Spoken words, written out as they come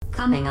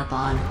Coming up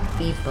on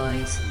Beef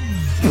Boys.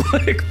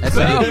 That's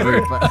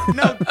over.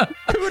 No,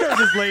 kudos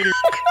is later.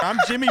 I'm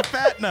Jimmy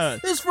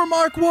Fatnut. This is for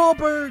Mark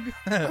Wahlberg.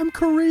 I'm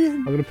Korean.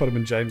 I'm gonna put him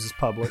in James's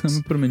Publix. I'm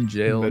gonna put him in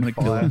jail. I'm gonna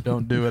kill him.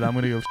 Don't do it. I'm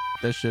gonna go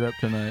that shit up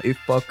tonight. Hey,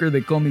 fucker,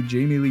 they call me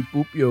Jamie Lee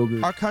Poop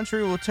Yogurt. Our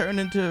country will turn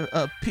into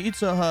a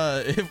Pizza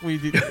Hut if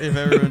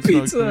everyone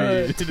smokes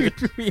weed.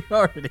 Dude, we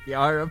already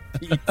are a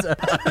Pizza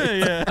Hut.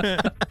 Yeah.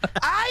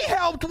 I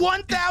helped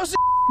 1,000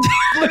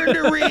 learn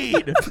to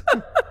read.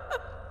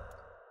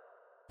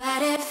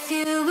 But if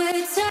you would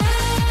turn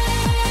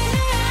around,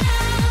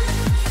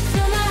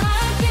 feel my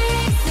heart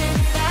beating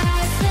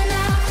faster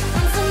now.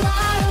 When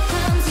tomorrow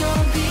comes,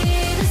 you'll be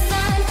the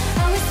sun.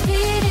 And we're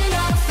speeding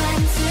off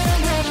until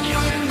we're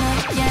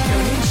one again.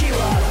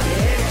 Konnichiwa,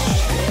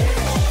 bitch.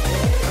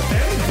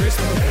 Merry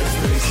Christmas,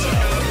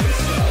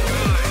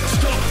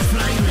 stop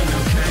flaming,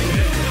 okay?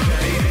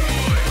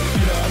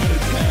 You know, I'm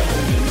gonna tell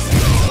you.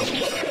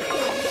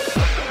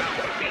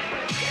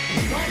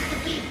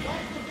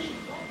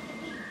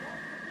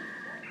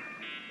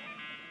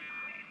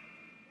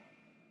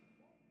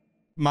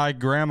 My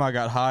grandma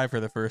got high for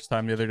the first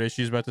time the other day.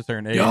 She's about to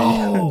turn 80.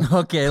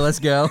 Okay, let's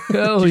go.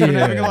 Hell She's yeah. been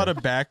having a lot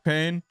of back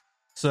pain.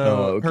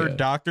 So her okay.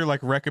 doctor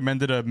like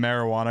recommended a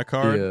marijuana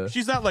card. Yeah.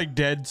 She's not like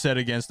dead set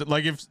against it.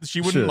 Like if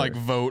she wouldn't Sure. like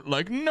vote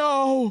like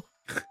no,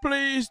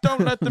 please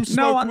don't let them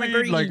smoke on the weed.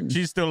 green. Like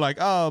she's still like,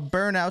 oh,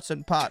 burnouts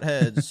and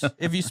potheads.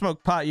 If you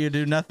smoke pot, you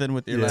do nothing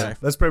with your Yeah, life.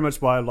 that's pretty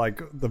much why like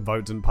the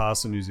vote didn't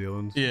pass in New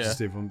Zealand. Yeah. Just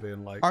everyone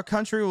being like, Our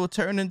country will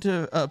turn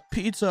into a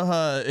Pizza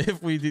Hut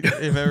if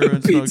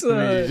everyone smokes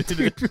weed.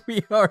 Dude,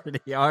 we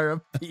already are a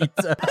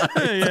Pizza Hut.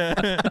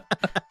 Yeah.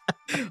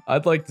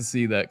 I'd like to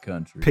see that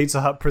country.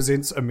 Pizza Hut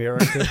presents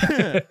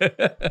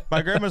America.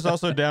 My grandma's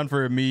also down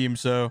for a meme,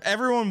 so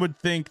everyone would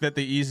think that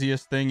the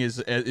easiest thing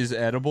is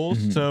edibles.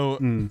 Mm-hmm.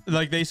 So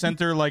like they sent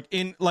her like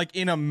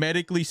in a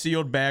medically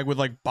sealed bag with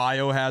like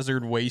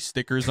biohazard waste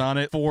stickers on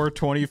it,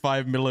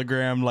 425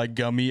 milligram like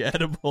gummy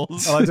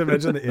edibles. I like to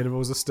imagine the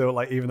edibles are still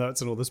like, even though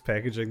it's in all this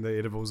packaging, the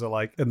edibles are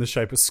like in the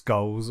shape of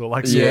skulls or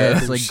like Yeah, some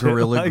it's like shit.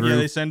 Gorilla Glue. Yeah,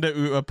 they send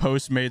a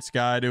Postmates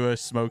guy to a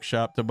smoke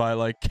shop to buy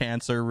like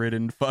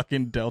cancer-ridden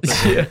fucking Delta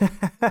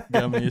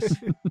gummies.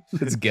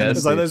 It's gas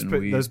It's like those, station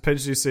weed. those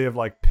pictures you see of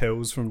like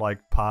pills from like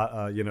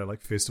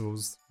like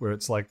festivals where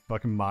it's like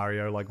fucking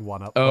Mario like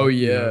one up. Oh,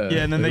 you yeah. know?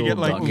 Yeah, and then they Little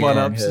get like donkey one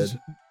arm ups. head.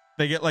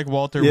 They get like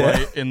Walter Yeah.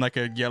 White in like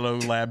a yellow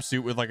lab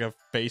suit with like a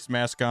face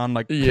mask on,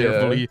 like Yeah.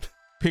 carefully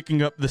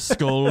picking up the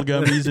skull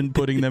gummies and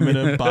putting them in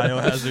a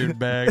biohazard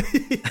bag.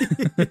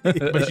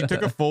 But she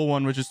took a full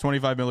one, which is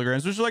 25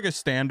 milligrams, which is like a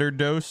standard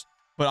dose,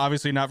 but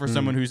obviously not for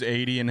someone who's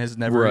 80 and has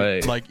never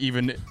Right. like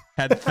even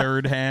had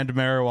third-hand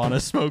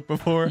marijuana smoke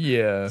before.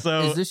 Yeah.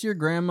 So Is this your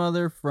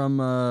grandmother from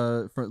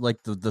like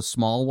the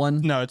small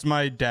one? no, it's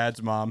my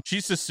dad's mom.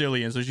 She's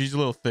Sicilian, so she's a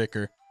little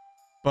thicker.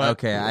 But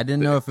Okay, I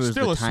didn't know if it was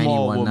still the a tiny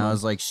small one. And I woman.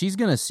 was like, she's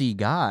gonna see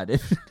God.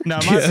 no,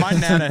 my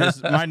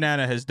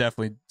nana has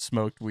definitely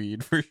smoked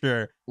weed for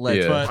sure. Let's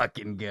Yeah.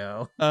 fucking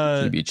go.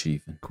 Keep you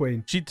chiefing.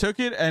 Queen. She took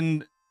it,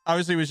 and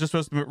obviously it was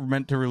just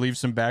meant to relieve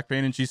some back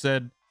pain, and she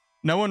said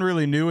no one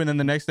really knew. And then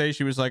the next day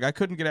she was like, I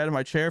couldn't get out of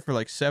my chair for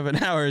like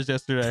 7 hours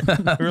yesterday.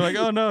 We were like,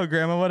 oh no,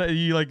 grandma, what,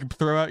 you like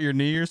throw out your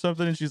knee or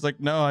something? And she's like,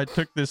 no, I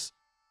took this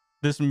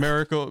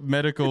medical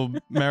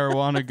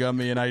marijuana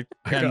gummy, and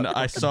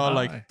I saw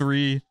like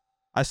three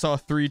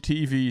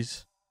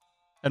TVs.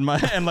 And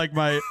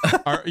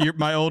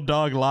my old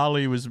dog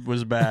Lolly was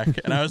back,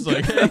 and I was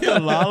like, "Hey, yo,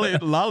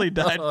 Lolly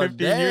died 15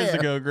 years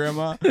ago,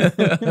 Grandma."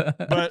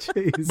 But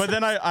Jeez.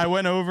 then I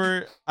went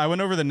over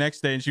the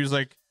next day, and she was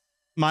like,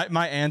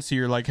 "My aunt's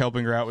here, like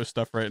helping her out with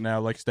stuff right now,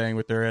 like staying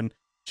with her." And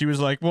she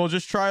was like, "Well,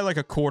 just try like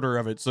a quarter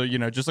of it, so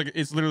just like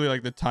it's literally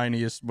like the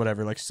tiniest,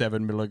 whatever, like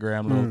 7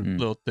 milligram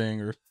little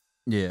thing or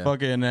Yeah.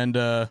 fucking." And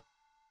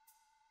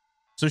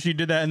so she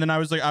did that, and then I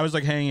was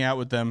like hanging out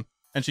with them.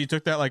 And she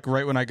took that like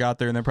right when I got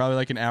there, and then probably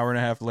like an hour and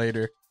a half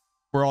later,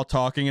 we're all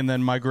talking, and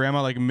then my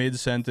grandma like mid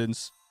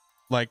sentence,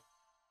 like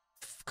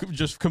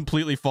just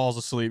completely falls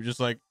asleep, just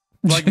like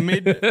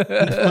mid,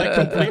 like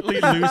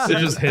completely lucid. It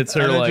just hits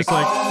her and then like, just,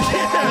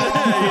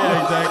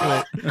 yeah,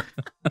 exactly.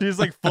 She's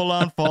like full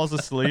on falls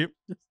asleep,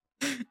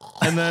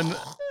 and then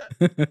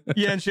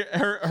and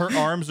her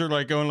arms are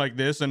like going like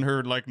this, and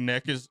her like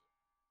neck is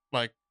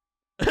like,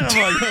 and I'm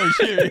like, oh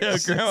shit, yeah,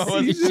 grandma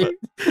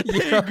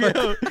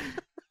was.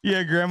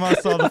 Yeah, grandma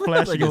saw the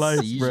flashing Like a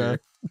lights, seizure. bro.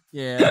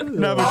 Yeah.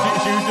 No,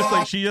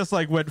 but she just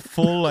like went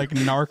full like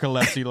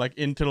narcolepsy, like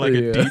into like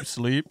a deep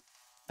sleep.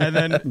 And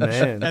then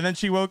Man. and then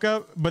she woke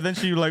up, but then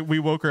we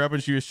woke her up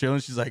and she was chilling.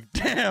 She's like,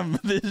 "Damn,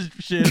 this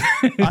shit.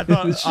 I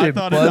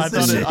thought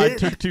I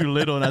took too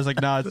little." And I was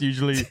like, "Nah, it's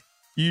usually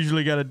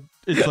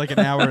it's like an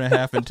hour and a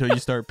half until you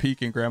start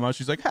peaking, Grandma."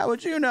 She's like, "How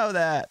would you know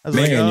that?" I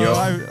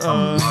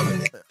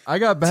was I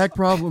got back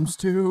problems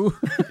too.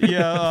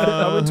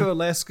 I went to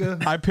Alaska.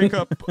 I pick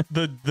up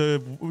the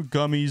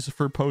gummies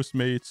for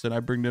Postmates and I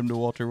bring them to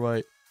Walter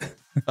White.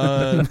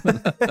 But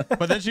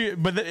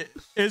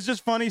it's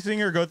just funny seeing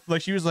her go.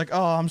 Like she was like,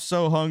 "Oh, I'm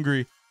so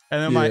hungry,"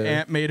 And then my Yeah.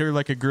 aunt made her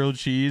like a grilled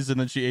cheese, and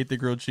then she ate the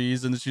grilled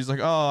cheese, and then she's like,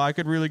 "Oh, I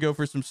could really go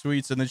for some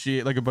sweets." And then she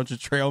ate like a bunch of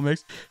trail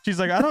mix. She's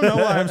like, "I don't know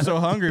why I'm so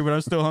hungry, but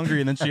I'm still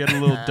hungry." And then she had a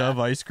little Dove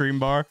ice cream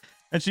bar,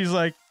 and she's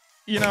like,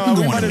 "You know,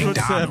 we might as well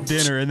just have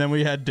dinner." And then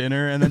we had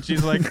dinner, and then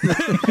she's like,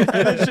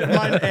 and then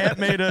my aunt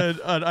made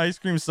an ice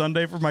cream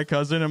sundae for my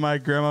cousin, and my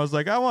grandma was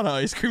like, "I want an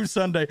ice cream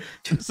sundae."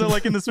 So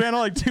like in the span of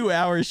like 2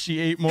 hours, she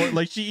ate more.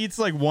 Like she eats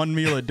like one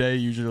meal a day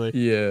usually.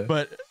 Yeah.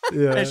 But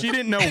Yeah. and she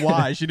didn't know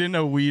why. She didn't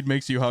know weed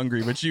makes you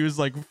hungry, but she was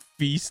like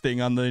feasting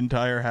on the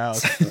entire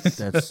house.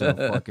 That's so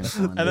fucking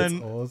fun. And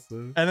then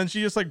Awesome. and then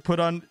she just like put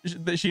on.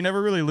 She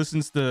never really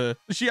listens to.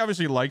 She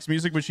obviously likes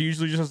music, but she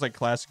usually just has like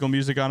classical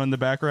music on in the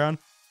background.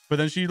 But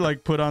then she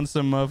like put on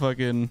some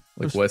fucking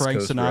Like West Frank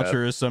Coast Sinatra rap.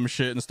 or some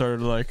shit and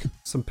started like.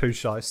 Some poo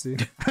shiesty.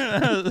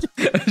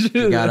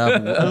 She got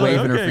up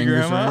waving her Okay,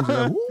 fingers Grandma. around. She's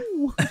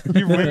like,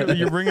 "Woo."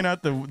 You're bringing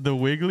out the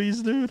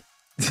Wigglies, dude.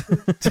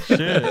 Shit.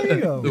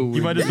 Damn. The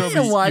You might as well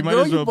Damn, be. white You might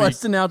girl, as you well be.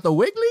 busting out the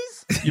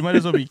Wigglies? You might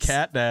as well be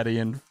cat daddy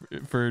and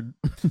for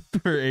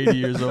 80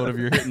 years old if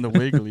you're hitting the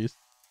Wigglies.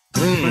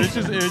 But it was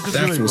just That's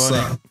really what's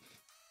funny. up.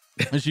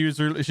 And she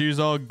was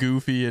all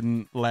goofy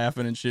and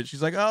laughing and shit.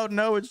 She's like, "Oh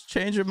no, it's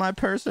changing my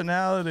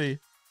personality."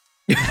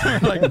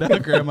 Like, no,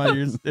 Grandma,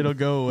 it'll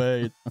go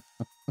away.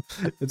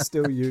 It's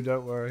still you,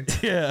 don't worry.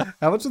 Yeah,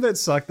 How much would that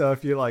suck though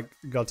if you like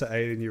got to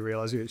 8 and you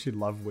realize you actually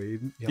love weed?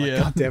 You're like, Yeah.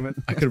 God damn it.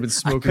 I could have been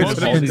smoking well,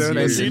 could've all been these doing it.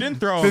 years. she didn't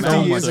throw him 50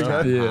 out. years so-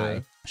 ago. Yeah.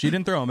 She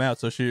didn't throw him out,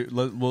 so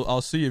well,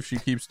 I'll see if she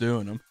keeps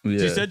doing them. She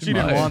Yeah, said she she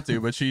didn't might. want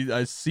to, but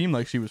I seemed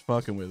like she was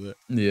fucking with it.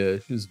 Yeah,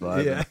 she was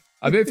vibing. Yeah.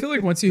 I mean, I feel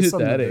like once you hit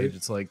Something that to do. age,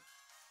 it's like,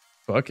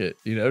 fuck it,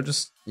 you know,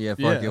 just Yeah,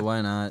 fuck Yeah. it,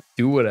 why not?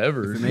 do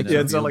whatever. If it you makes know?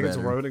 Yeah, it's not feel like it's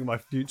better. ruining my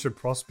future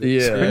prospects.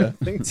 Yeah.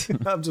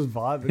 I'm just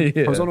vibing.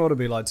 Yeah. I was wondering what it'd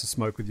be like to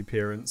smoke with your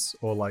parents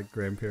or like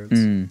grandparents.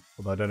 Mm.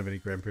 Although I don't have any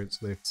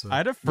grandparents left. So I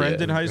had a friend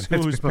Yeah. in high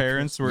school whose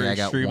parents were Yeah, I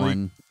got extremely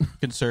one.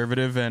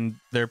 conservative, and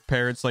their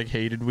parents like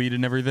hated weed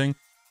and everything.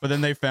 But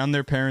then they found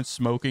their parents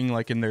smoking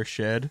like in their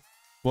shed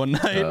one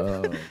night,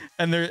 Oh.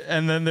 and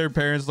then their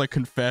parents like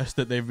confessed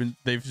that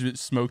they've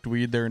smoked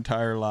weed their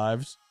entire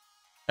lives,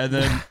 and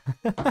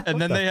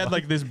then they had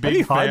like this do you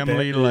big hide that?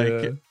 family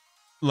Yeah.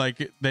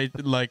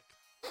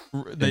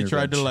 they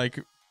tried to Intervention. like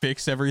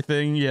fix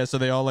everything. Yeah, so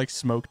they all like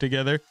smoked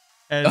together.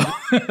 And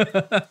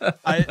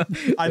I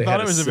They thought had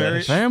it a was a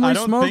very sesh. Family I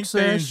don't smoke think they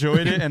sesh.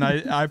 enjoyed it, and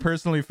I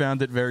personally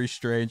found it very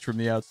strange from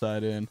the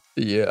outside in.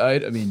 Yeah,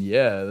 I mean,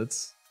 yeah,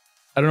 that's.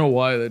 I don't know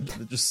why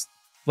that just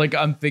like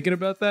I'm thinking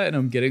about that and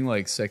I'm getting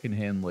like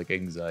secondhand like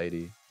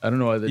anxiety. I don't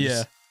know why that. Yeah.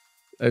 Just,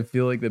 I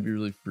feel like that'd be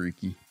really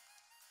freaky.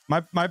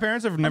 My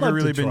parents have never like to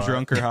really been try it.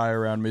 drunk or high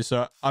around me,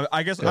 so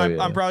I guess Oh, I'm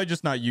yeah. probably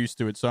just not used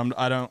to it. So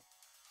I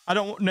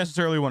don't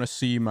necessarily want to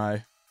see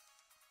my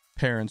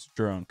parents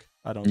drunk.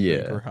 I don't think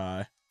Yeah. or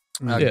high.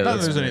 Okay, Not Yeah, that that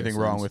there's makes anything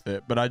wrong sense. with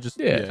it, but I just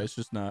Yeah. it's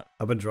just not.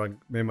 I've been drunk.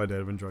 Me and my dad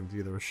have been drunk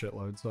together a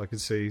shitload, so I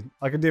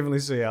can definitely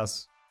see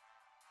us,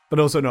 but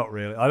also not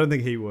really. I don't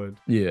think he would.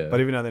 Yeah.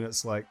 But even now, then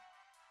it's like,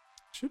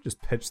 should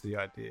just pitch the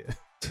idea.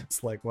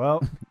 It's like,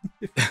 well,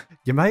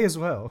 you may as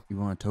well. You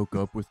want to toke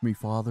up with me,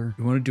 father?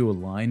 you want to do a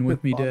line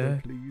with me, Father,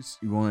 Dad? please.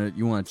 You want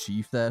to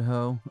chief that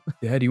hoe?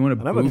 Dad, you want I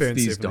to know my boof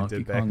parents these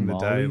definitely Donkey did back Kong in the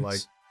day.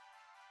 mollies?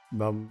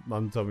 Like,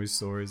 mum told me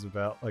stories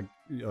about like,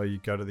 you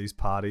go to these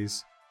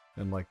parties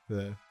in like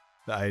the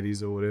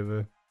 80s or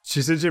whatever.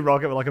 She said she'd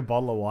rock it with like a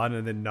bottle of wine,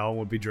 and then no one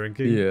would be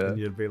drinking. Yeah. And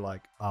you'd be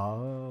like,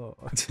 oh,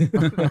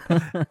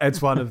 it's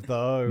one of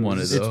those. One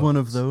of It's those. one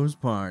of those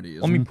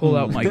parties. Let me pull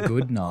out my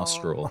good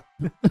nostril.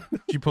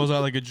 She pulls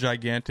out like a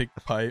gigantic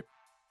pipe,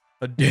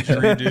 a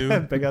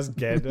didgeridoo, Big ass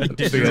gander. a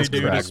Big ass didgeridoo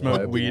to crack smoke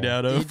pipe. weed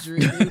out of.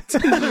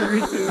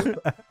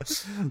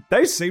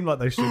 They seem like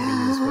they should be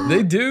used for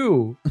They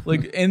do.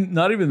 Like, and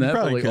not even that, but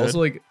Probably like could. also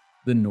like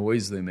the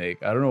noise they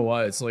make. I don't know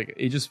why. It's like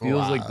it just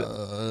feels like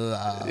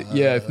the,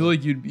 yeah, I feel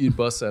like you'd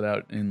bust that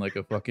out in like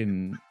a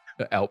fucking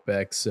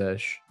Outback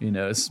sesh, you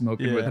know,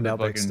 smoking Yeah. with An the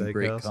Outback fucking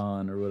Great Steakhouse.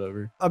 Con or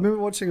whatever. I remember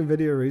watching a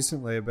video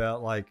recently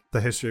about like the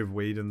history of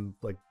weed in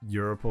like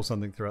Europe or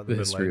something throughout the The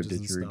Middle history of Ages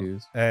and stuff.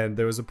 didgeridoos. And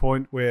there was a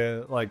point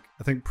where like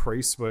I think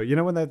priests were, you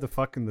know, when they had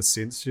the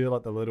censer,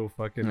 like the little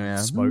fucking Yeah.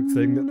 smoke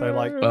thing that they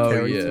like Oh,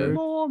 carry yeah.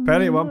 through.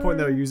 Apparently at one point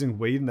they were using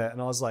weed in that,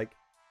 and I was like,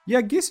 yeah,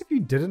 I guess if you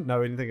didn't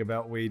know anything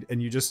about weed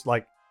and you just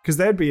like, because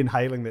they'd be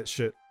inhaling that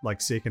shit like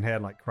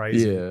secondhand like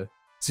crazy. Yeah.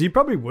 So you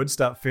probably would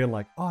start feeling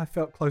like, oh, I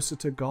felt closer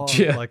to God.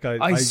 Yeah, Like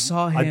I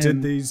saw I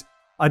did him.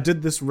 I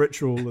did this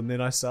ritual, and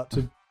then I start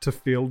to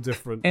feel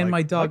different. And Like,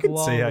 my dog I could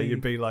see how Wally. you'd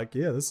be like,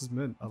 yeah, this is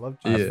mint. I love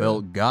I you. Yeah.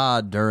 felt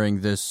God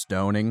during this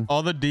stoning.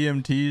 All the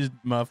DMTs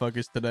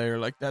motherfuckers today are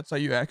like, that's how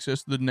you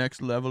access the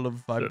next level of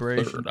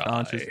vibration third eye.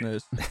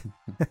 consciousness.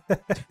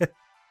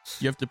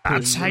 You have to put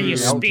That's how you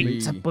Help speak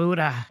me. to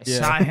Buddha. I Yeah.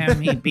 saw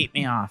him, he beat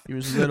me off. He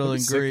was little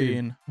and Sick of you.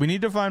 green. We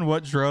need to find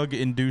what drug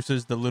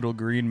induces the little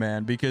green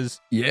man,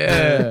 because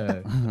Yeah.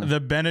 the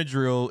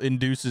Benadryl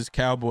induces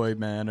cowboy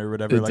man or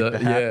whatever, It like do- the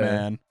hat yeah.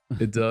 man.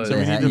 It does. So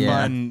we Yeah, need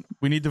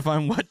to yeah.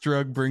 find what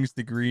drug brings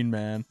the green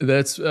man.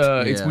 That's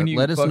it's Yeah, when you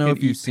let us know fucking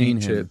if you've eat seen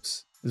paint him.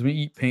 chips. It's when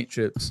you eat paint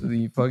chips and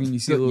then you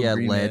see a little Yeah,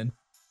 green lead.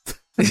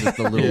 man. Just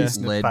the little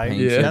Yeah. lead Yeah. paint.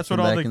 Yeah. chips That's what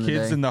from all back the in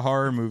kids day. in the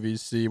horror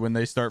movies see when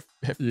they start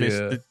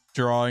Yeah.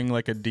 drawing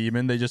like a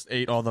demon. They just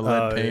ate all the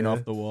lead Oh, paint yeah.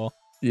 off the wall.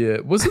 Yeah,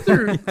 wasn't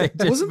there? They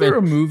just wasn't there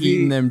a been movie?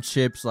 eating them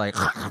chips like?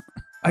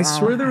 I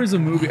swear there was a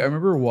movie I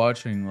remember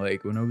watching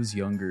like when I was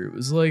younger. It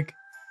was like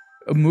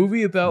a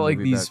movie about like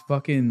Movie these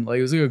fucking like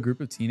it was like a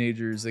group of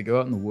teenagers. They go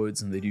out in the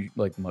woods and they do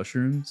like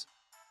mushrooms.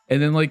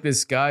 And then like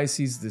this guy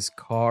sees this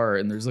car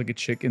and there's like a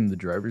chick in the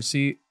driver's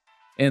seat.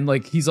 And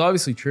like he's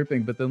obviously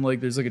tripping, but then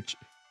like there's like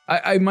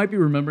I might be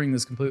remembering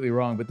this completely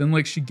wrong, but then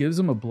like she gives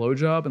him a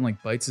blowjob and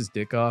like bites his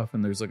dick off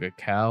and there's like a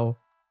cow.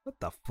 What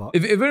the fuck?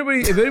 If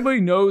anybody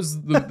knows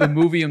the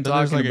movie I'm Then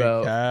there's talking like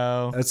about, a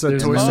cow. That's a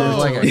There's Toy There's Story. Oh.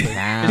 like a Is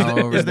cow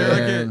there- over is there like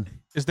there. a-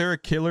 Is there a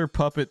killer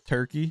puppet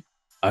turkey?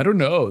 I don't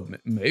know,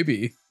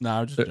 maybe. No,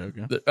 I'm just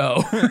joking.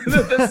 Oh,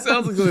 that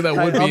sounds like something that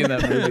would be Hey, in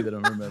that movie that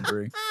I'm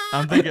remembering.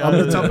 I'm thinking On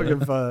the topic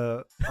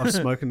of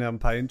smoking down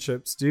paint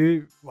chips,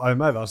 I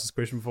may have asked this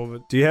question before,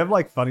 but do you have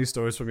like funny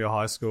stories from your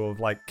high school of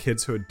like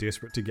kids who are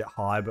desperate to get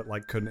high but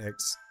like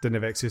didn't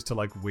have access to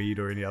like weed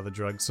or any other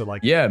drugs, so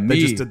like Yeah, they me.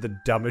 just did the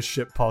dumbest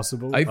shit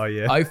possible? I, Oh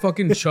yeah, I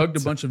fucking chugged a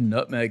bunch of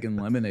nutmeg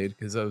and lemonade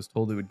because I was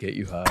told it would get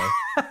you high.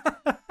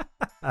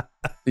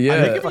 Yeah.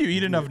 I think if you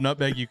eat enough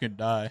nutmeg, you can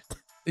die.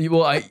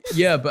 Well,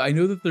 but I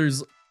know that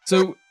there's.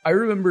 So I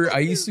remember I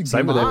used to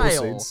same with Google.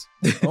 apple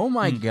seeds. Oh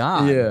my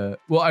god! Yeah.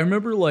 Well, I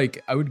remember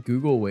like I would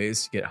Google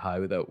ways to get high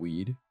without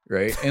weed,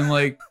 right? And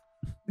like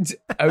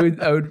I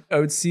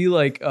would see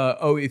like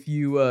if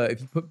you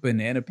put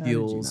banana How did you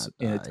peels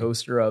not in a die?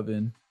 toaster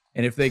oven,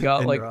 and if they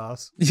got In like your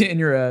ass. in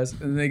your ass,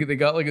 and they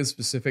got like a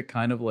specific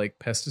kind of like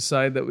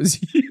pesticide that was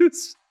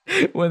used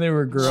when they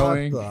were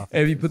growing. the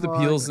And if you put the fuck?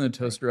 peels in a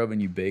toaster oven,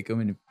 you bake them,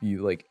 and if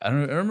you like, I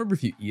don't remember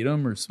if you eat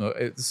them or smoke.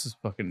 This is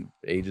fucking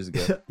ages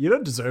ago. You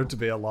don't deserve to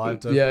be alive.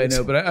 Don't Yeah, I you?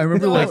 know, but I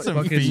remember like That's some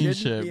fucking fiend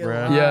shit,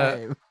 bro. Yeah.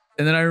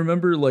 And then I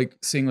remember like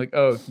seeing like,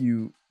 oh, if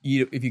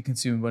you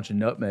consume a bunch of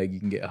nutmeg, you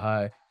can get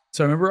high.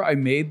 So I remember I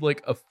made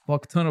like a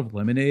fuck ton of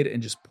lemonade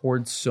and just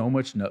poured so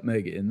much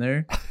nutmeg in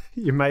there.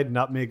 You made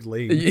nutmeg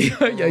lean. Yeah,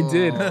 I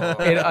did.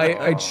 And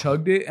I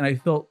chugged it and I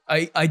felt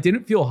I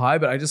didn't feel high,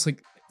 but I just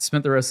like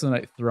spent the rest of the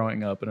night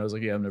throwing up and I was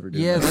like, yeah, I'm never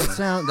doing Yeah,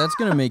 that. that's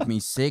gonna make me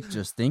sick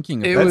just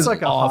thinking It about was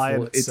like a high in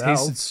awful. It itself.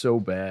 tasted so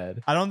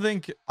bad. I don't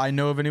think I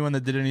know of anyone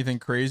that did anything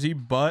crazy,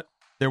 but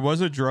there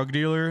was a drug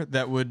dealer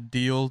that would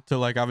deal to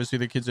like obviously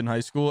the kids in high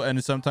school,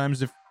 and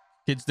sometimes if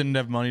kids didn't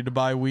have money to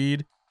buy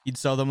weed, he'd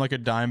sell them like a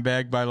dime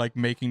bag by like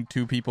making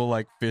two people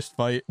like fist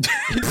fight,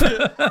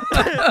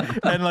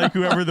 and like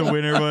whoever the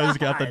winner was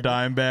got the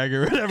dime bag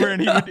or whatever,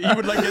 and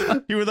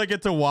he would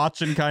get to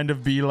watch and kind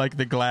of be like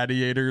the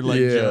gladiator like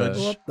Yeah. judge.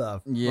 What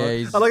the? Yeah, fuck?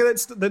 he's I like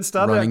that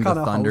started out running the kind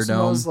of wholesome.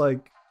 I was Thunderdome.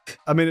 like,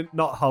 I mean,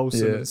 not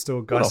wholesome. Yeah. It's still a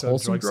What guy a selling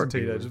wholesome drugs to drug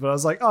dealer. teenagers. But I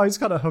was like, oh, he's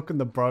kind of hooking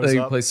the bros They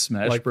up. play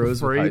Smash like Bros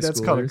for with free. high That's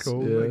kind of schoolers.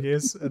 cool, I Yeah.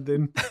 guess. And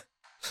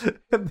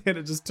then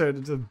it just turned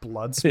into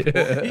blood sport.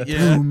 Yeah.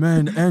 Yeah. two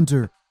men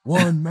enter,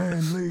 one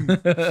man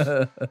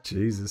leave.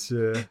 Jesus,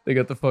 yeah. They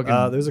got the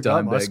fucking. There's a guy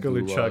in dime my bag school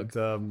who gulag.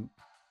 chugged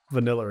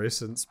vanilla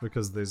essence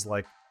because there's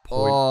like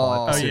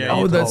Oh. 0.5% Oh, yeah,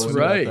 Oh, you that's told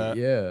me about right. that.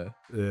 Yeah,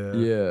 Yeah.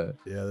 yeah,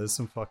 Yeah, there's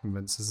some fucking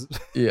minces.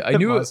 yeah. I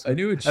knew it. Nice. I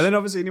knew it. And then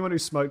obviously anyone who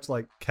smoked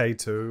like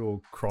K2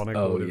 or chronic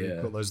Oh, or whatever yeah.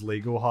 you call those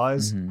legal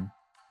highs, Mhm.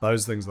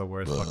 those things are the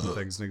worst fucking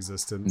things in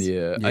existence.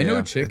 Yeah. I know Yeah.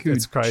 a chick who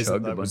It's crazy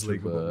chugged that a was bunch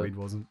legal, of. but weed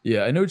wasn't.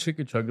 Yeah, I know a chick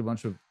who chugged a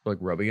bunch of like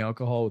rubbing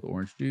alcohol with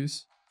orange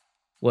juice.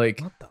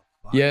 Like, What the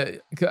fuck? yeah,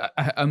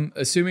 I'm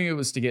assuming it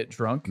was to get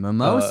drunk.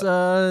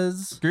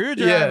 Mimosas.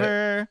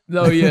 Screwdriver.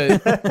 No, yeah.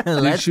 Dude,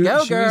 Let's she go,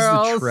 was the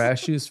girls.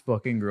 trashiest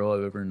fucking girl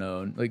I've ever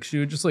known. Like, she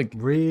would just like,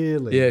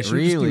 Really? yeah, she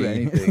would just do Really?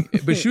 anything.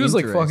 But she was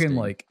like fucking Interesting.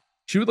 like,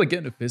 she would like get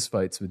into fist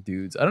fights with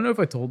dudes. I don't know if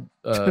I told,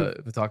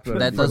 if I talked about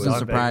That it. doesn't before.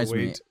 surprise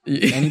me.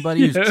 Yeah.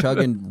 Anybody who's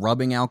chugging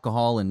rubbing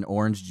alcohol and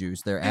orange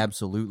juice, they're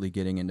absolutely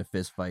getting into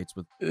fist fights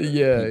with.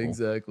 Yeah, people.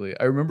 exactly.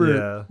 I remember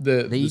Yeah.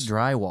 the They eat the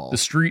drywall. the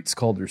streets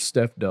called her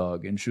Steph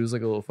Dog, and she was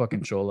like a little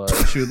fucking chola.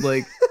 And she would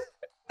like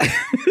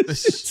The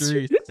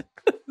street.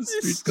 the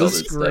streets called her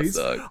Steph Disgrace.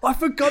 Dog. I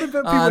forgot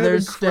about people Ah, having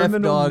there's Steph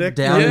criminal Dog nicknames.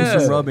 down in Yeah.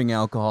 some rubbing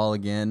alcohol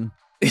again.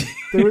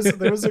 There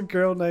was a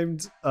girl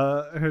named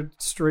her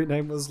street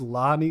name was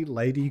Lani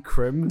Lady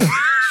Crim,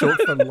 short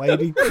for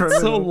Lady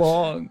Criminal. So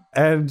long.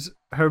 And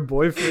her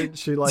boyfriend,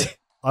 she like,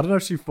 I don't know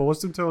if she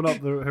forced him to or not,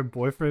 but her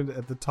boyfriend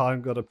at the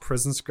time got a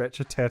prison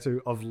scratcher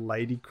tattoo of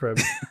Lady Crim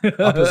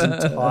up his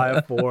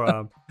entire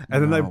forearm.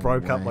 And then they No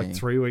broke up like way.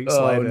 3 weeks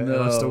Oh, later. And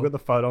I've still no. got the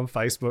photo on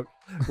Facebook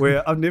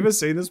where I've never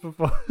seen this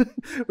before,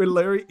 where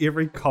literally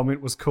every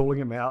comment was calling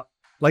him out.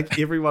 Like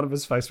every one of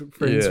his Facebook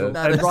friends, Yeah. were,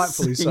 Not and a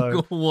rightfully so.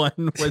 single one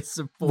was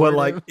supportive. Well,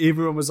 like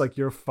everyone was like,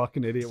 "You're a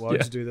fucking idiot. Why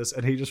would Yeah. you do this?"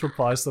 And he just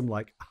replies to them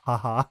like,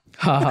 "Haha."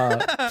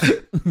 Haha.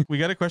 We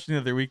got a question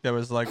the other week that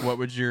was like, what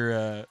would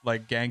your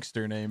like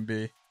gangster name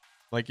be?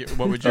 Like,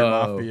 what would your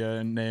Oh.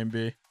 mafia name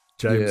be?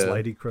 James Yeah.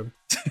 Lady Crim.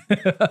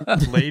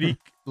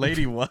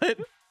 Lady what?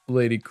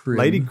 Lady Crim.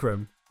 Lady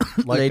Crim.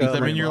 Like, Lady Does that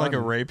Crim. mean you're like a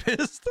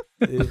rapist?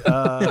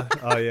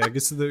 oh yeah, I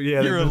guess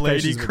You're a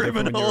lady implications were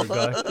different when you were a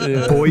guy.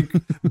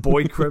 Yeah.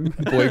 Boy Crim.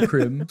 Boy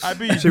Crim. I'd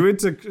be She went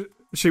to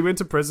She went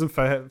to prison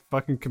for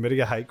fucking committing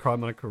a hate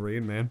crime on a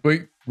Korean man.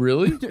 Wait,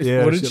 really?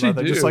 Yeah, What did she like,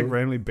 do? They just like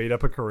randomly beat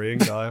up a Korean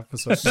guy for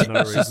no She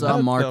reason.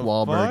 saw Mark the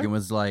Wahlberg fuck? and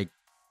was like,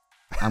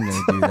 "I'm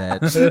gonna do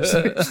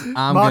that.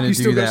 I'm Mark, gonna you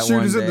still do got that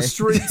one shooters in day." the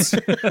streets.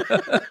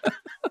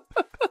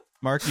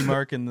 Marky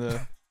Mark and the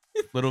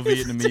little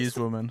Vietnamese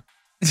woman.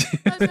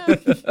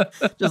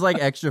 Just like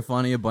extra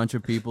funny, a bunch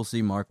of people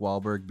see Mark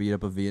Wahlberg beat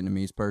up a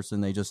Vietnamese person.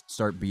 They just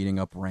start beating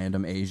up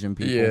random Asian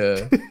people.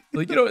 Yeah.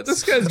 Like, you know what?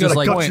 This guy's got Just a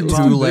like point. Let's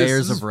two do this.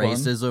 layers This of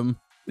is fun. racism.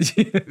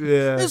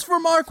 Yeah. It's for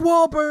Mark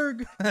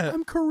Wahlberg.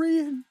 I'm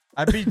Korean.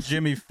 I beat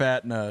Jimmy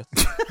Fat Nuts.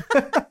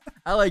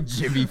 I like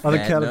Jimmy On Fat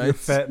account of your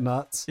Nuts. fat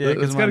nuts. Yeah,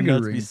 because That's my got a good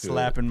nuts ring be to it.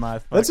 slapping my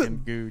That's a-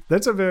 fucking gooch.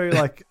 That's a very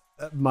like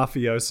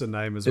mafioso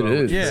name as It well.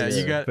 is. which Yeah, is-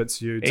 you got-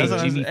 fits you. Hey, That's what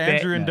I was- Jimmy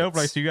Andrew Fat and Dope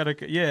Nuts. like, so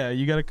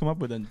you gotta come up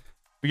with it.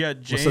 We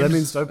got James, so that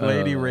means Dope-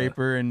 Lady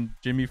Raper, and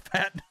Jimmy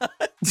Fat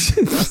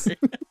Nuts.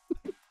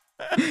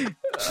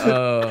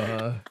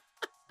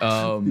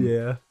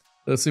 Yeah.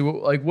 Let's see.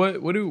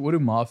 What do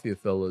mafia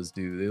fellas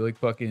do? They like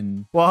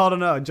fucking. Well, I don't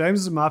know. James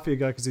is a mafia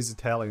guy because he's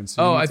Italian.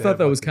 So you Oh, need I to thought have,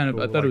 that like, was the kind of. I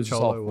cool, thought it like, was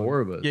just all cholo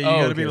four one. of us. Yeah, you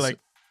Oh, gotta be okay, like, so-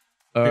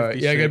 50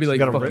 yeah, I gotta be shades. like You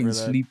gotta fucking remember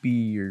that.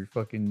 sleepy or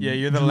fucking. yeah,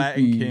 you're the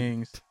Latin droopy.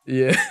 kings.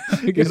 Yeah,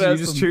 You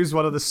just choose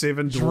one of the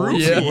seven dwarves.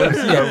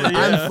 Yeah.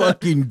 I'm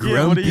fucking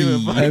Yeah, what are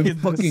you, grumpy. I'm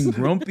fucking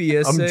grumpy.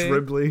 I'm Essay.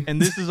 dribbly.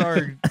 And this is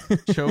our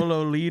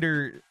cholo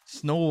leader,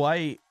 Snow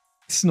White.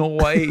 Snow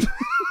White.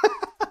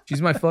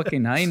 She's my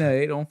fucking hyena.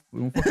 Eh? Don't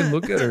fucking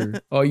look at her.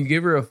 Oh, you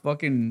gave her a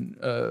fucking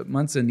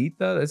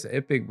manzanita? That's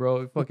epic,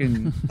 bro.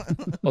 Fucking.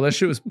 Oh, that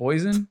shit was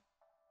poison.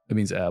 That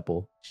means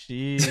apple.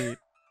 Shit.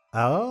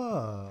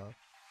 Ah.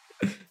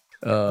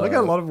 I got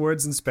a lot of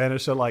words in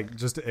Spanish are like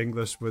just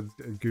English with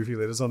goofy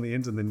letters on the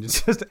end, and then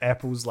just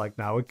apples. Like,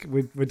 no,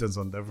 we're doing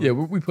something different. Yeah,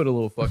 we put a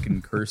little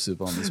fucking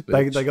cursive on this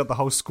bitch. They got the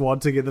whole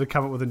squad together to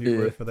come up with a new Yeah.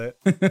 word for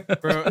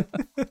that. Bro,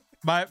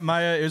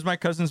 it was my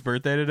cousin's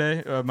birthday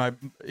today.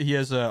 He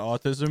has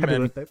autism. Happy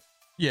and birthday.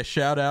 yeah,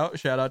 shout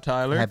out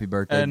Tyler. Happy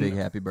birthday, And big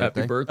happy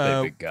birthday. Happy birthday,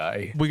 Uh, big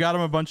guy. We got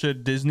him a bunch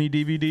of Disney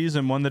DVDs,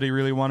 and one that he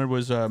really wanted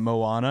was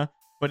Moana.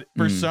 But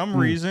for some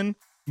reason,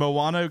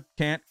 Moana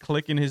can't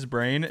click in his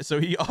brain, so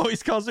he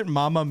always calls it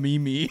Mama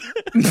Mimi.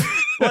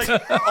 Like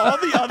all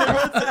the other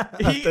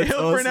ones, he'll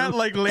awesome. pronounce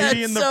like Lady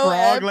That's and the so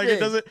Frog. Like it epic.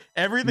 doesn't.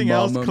 Everything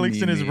Mama else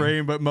clicks in his Mimi.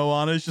 brain, but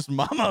Moana is just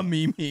Mama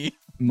Mimi,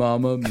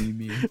 Mama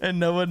Mimi. and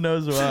no one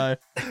knows why.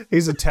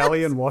 He's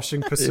Italian,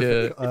 washing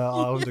Pacific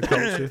Islander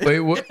culture. Wait,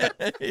 what?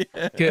 Yeah.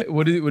 Okay,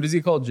 what is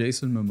he called?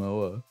 Jason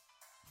Momoa.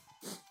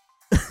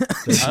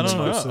 I don't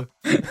know.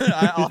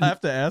 I'll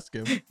have to ask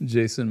him.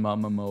 Jason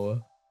Mama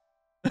Moa.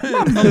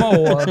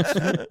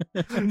 Momoa.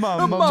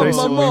 Mama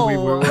Jason Momoa. Wee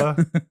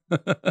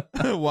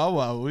Wee Woo. wow,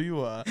 wow, who you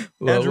are?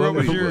 Wow, Andrew, what wow,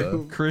 was your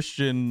wow.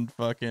 Christian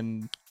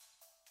fucking?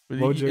 What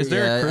would you- Is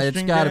there Yeah, a it's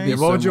Christian gotta gang? be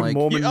What would your like-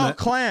 Mormon? Oh,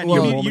 clan.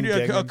 Well, you Mormon need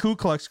a gang. Ku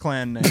Klux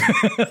Klan name.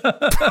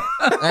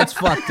 That's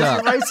fucked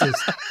up. Racist.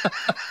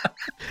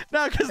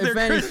 No, because they're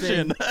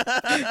anything-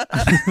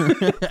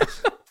 Christian.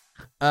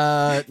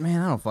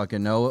 Man, I don't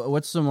fucking know.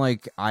 What's some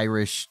like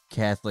Irish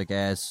Catholic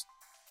ass?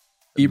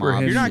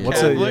 Ibrahim You're not What's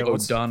a- Catholic. yeah,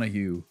 what's-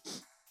 O'Donoghue.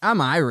 I'm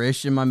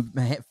Irish, and my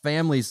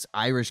family's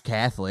Irish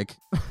Catholic.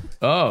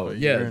 Oh, But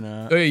yeah. you're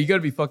not. Oh, yeah, you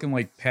gotta be fucking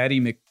like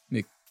Patty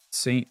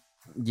Saint.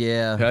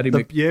 Yeah, Patty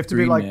You have to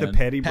be like the Man.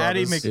 Petty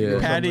Patty brothers. Yeah.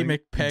 Patty Something.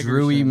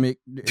 McPegerson.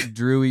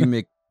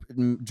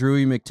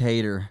 Drewy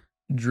McTater.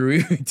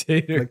 Drew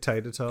Tater. Like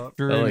tater tot.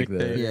 Drew I like that.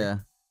 McTater. Yeah,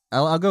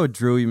 I'll go with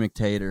Drewy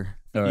McTater.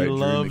 All right, He Drew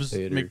loves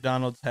McTater.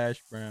 McDonald's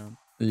hash brown.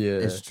 Yeah.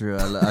 It's true.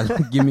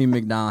 Give me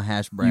McDonald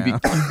hash You brown.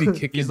 be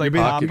kicking He's like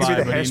Give me Popeye, the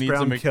but he hash needs a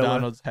brown killer.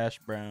 McDonald's hash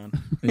brown.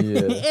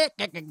 Yeah.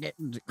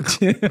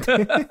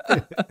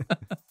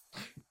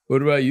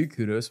 What about you,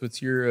 Kudos?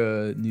 What's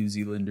your New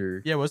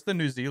Zealander? Yeah, what's the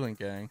New Zealand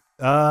gang?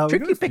 We got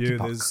Tricky a few. Picky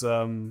Pock. There's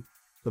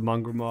the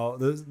mongrel mob.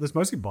 There's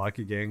mostly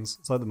biker gangs.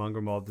 It's like the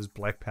mongrel mob. There's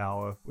Black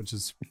Power, which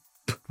is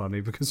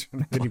funny because we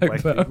don't have any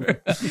black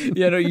people.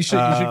 Yeah, no, you should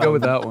go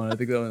with that one. I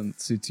think that one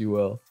suits you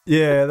well.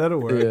 Yeah, that'll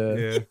work. Yeah.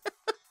 Yeah.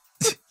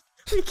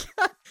 We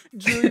got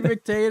Drewy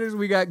McTaters.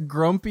 We got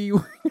Grumpy. We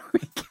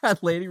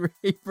got Lady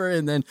Raper,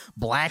 and then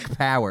Black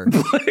Power.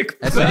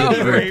 That's Power. a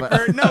Lady group.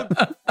 Raper. No,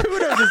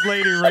 Kudos is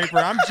Lady Raper.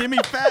 I'm Jimmy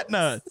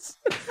Fatnuts.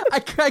 I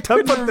couldn't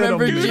put that on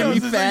remember me. Jimmy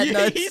Kudos is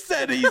Fatnuts. he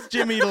said he's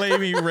Jimmy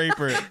Lady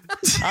Raper.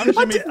 I'm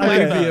Jimmy Lady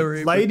Fatnuts.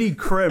 Raper. Lady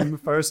Crim,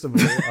 first of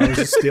all. I was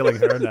just stealing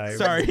her name.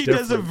 Sorry, he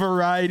does a Different.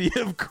 variety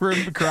of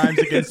crimes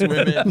against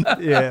women.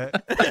 Yeah.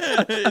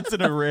 It's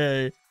an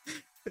array.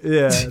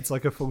 Yeah, it's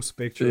like a full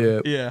spectrum.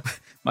 Yeah. Yeah.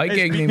 My Hey, gang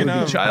name speaking would be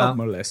of- Child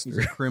He's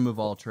Molester. a crim of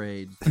all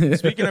trades.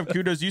 Speaking of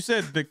Kudos, you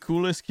said the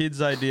coolest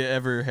kid's idea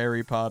ever,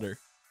 Harry Potter.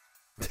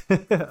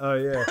 Oh,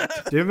 yeah.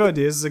 Do you have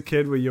ideas as a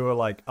kid where you were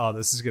like, oh,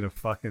 this is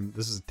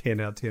a 10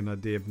 out of 10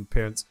 idea, and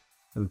parents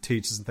and the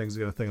teachers and things are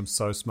going to think I'm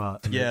so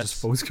smart, and then it Yes.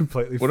 just falls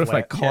completely What if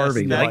I flat. carve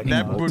a Yes, lightning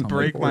that bolt would on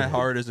break my forehead?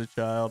 heart as a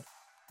child.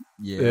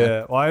 Yeah.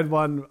 Yeah, well, I had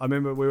one. I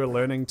remember we were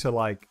learning to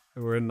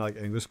we were in like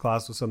English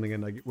class or something,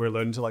 and like we were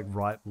learning to like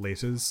write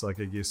letters. Like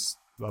I guess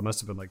I must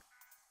have been like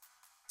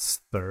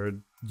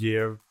third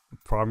year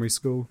primary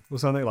school or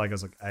something. Like I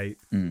was like 8.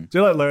 Mm. Do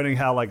you like learning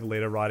how like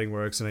letter writing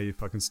works and how you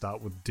fucking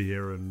start with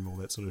dear and all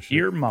that sort of shit?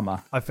 Dear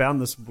mama. I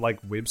found this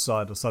like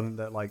website or something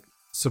that like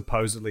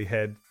supposedly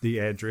had the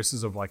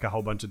addresses of like a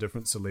whole bunch of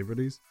different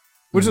celebrities,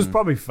 which was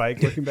probably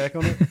fake looking back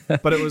on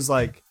it. But it was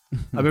like,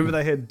 I remember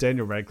they had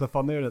Daniel Radcliffe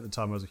on there, and at the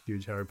time I was a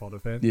huge Harry Potter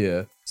fan.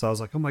 Yeah. So I was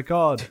like, oh my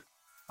God,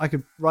 I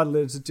could write a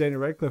letter to Daniel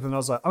Radcliffe. And I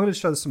was like, I'm going to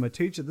show this to my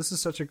teacher. This is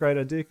such a great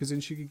idea because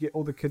then she could get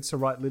all the kids to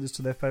write letters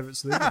to their favorite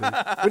celebrity,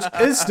 which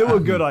is still a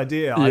good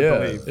idea, I Yeah,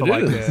 believe, for it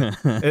like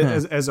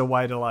is. as a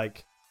way to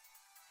like,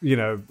 you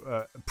know,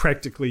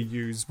 practically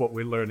use what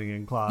we're learning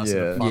in class in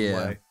Yeah. a fun Yeah.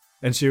 way.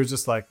 And she was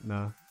just like,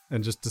 no.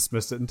 And just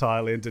dismissed it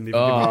entirely and didn't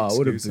even Oh, give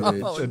what me a an excuse.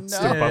 bitch. It Oh,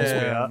 still bumps me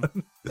no. out.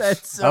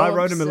 That's so And I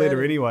wrote him a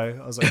letter upsetting. anyway.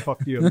 I was like,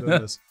 fuck you, I'm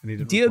doing this. And he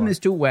didn't Dear reply.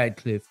 Mr.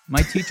 Radcliffe,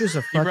 my teacher's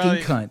a He fucking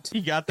probably- cunt.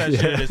 He got that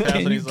shit at his house, Can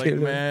and you he's like, kill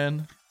him?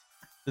 man,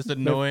 this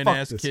annoying fuck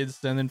ass this. kid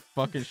sending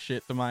fucking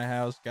shit to my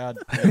house. God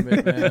damn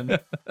it, man.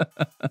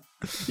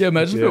 Yeah,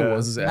 imagine if Yeah. it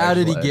was his How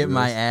did he actual get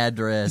my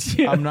address.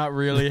 address? I'm not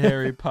really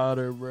Harry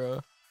Potter, bro.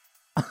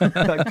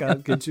 I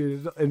can't get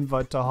you to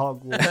invite to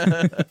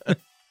Hogwarts.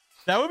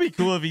 That would be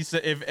cool if he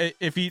said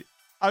if he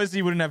obviously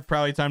he wouldn't have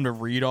probably time to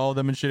read all of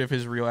them and shit if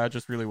his real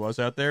address really was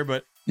out there,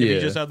 but if he Yeah.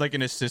 just had like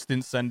an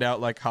assistant send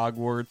out like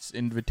Hogwarts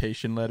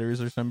invitation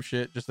letters or some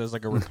shit just as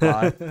like a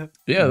reply.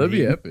 Yeah, that'd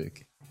be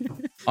epic.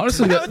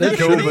 Honestly, That would that'd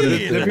be cool, cool, but but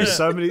it, There'd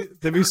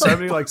be so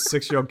many like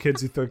 6-year-old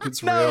kids who think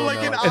it's real. No, like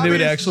and an they're And they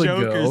would obvious actually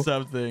joke go. or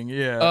something.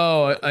 Yeah.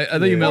 oh, I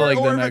thought you meant like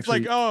or them if it's actually.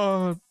 like,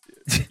 oh,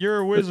 you're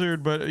a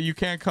wizard, but you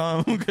can't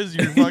come because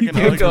you're fucking you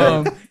can't ugly.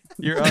 come.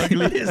 You're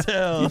ugly as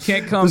hell. You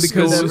can't come The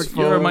school because is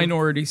you're a full.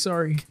 minority.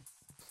 Sorry.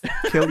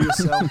 kill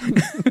yourself.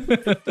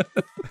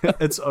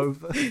 It's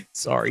over.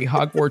 Sorry,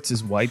 Hogwarts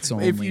is whites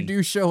only. If you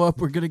do show up,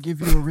 we're gonna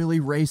give you a really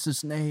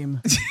racist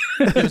name.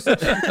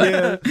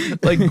 Yeah.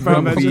 like Imagine,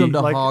 grumpy, Welcome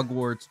to like-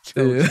 Hogwarts,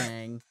 Cho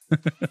Chang.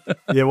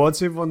 Yeah,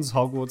 what's everyone's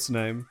Hogwarts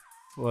name?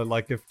 Or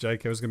like if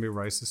JK was going to be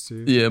racist to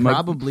you? yeah, my,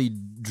 Probably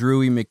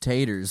Drewy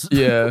McTaters.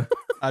 yeah,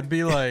 I'd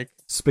be like,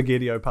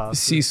 Spaghetti-O pasta.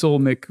 Cecil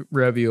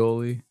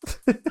McRavioli.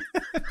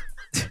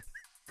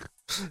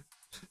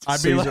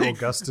 I'd be Caesar like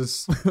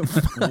Augustus.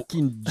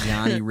 Fucking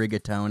Johnny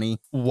Rigatoni.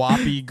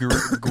 Whoppy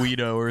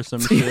Guido or some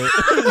shit.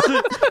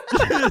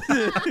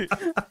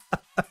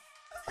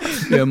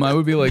 Yeah, mine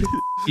would be like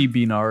E.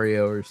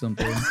 Binario or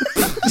something.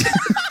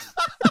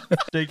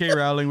 J.K.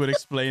 Rowling would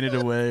explain it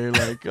away,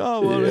 like,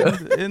 "Oh, well, Yeah.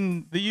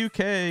 in the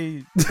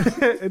UK,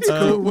 It's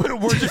cool.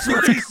 we're just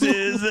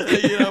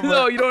racist." You know,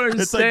 No, but you don't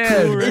it's like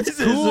understand. cool It's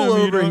racism, cool you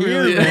over don't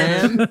here, really-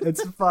 man.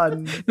 It's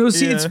fun. No,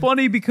 see, it's Yeah.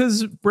 funny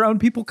because brown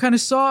people kind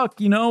of suck.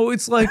 You know,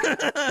 it's like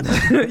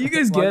you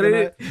guys get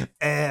it.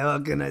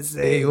 What can I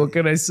say? Hey, what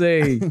can I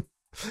say?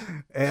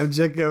 I'm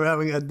J.K.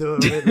 Rowling. I do a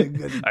really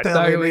good I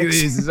talk like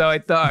this. This is how I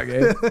talk.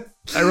 Eh?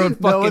 I wrote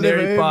No fucking one ever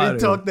Harry heard Potter. me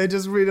talk. They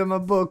just read in my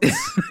books.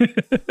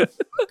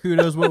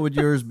 Kudos, what would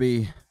yours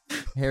be?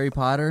 Harry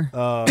Potter?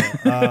 Well,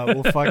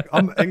 fuck.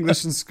 I'm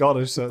English and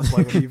Scottish, so it's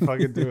like, what do you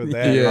fucking do with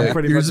that? Yeah, I'm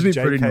pretty yours much would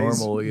be pretty JK's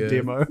normal, yeah.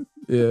 demo.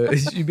 Yeah,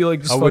 you'd be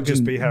like just I fucking would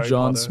just be Harry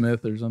John Potter.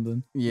 Smith or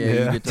something. Yeah,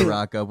 Yeah. you get to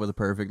rock up with a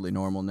perfectly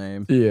normal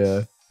name.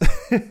 Yeah.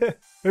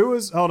 Who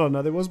was? Hold on,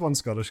 no, there was one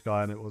Scottish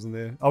guy and it wasn't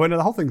there. Oh, wait, no,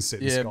 the whole thing's set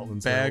in Yeah,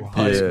 Scotland. So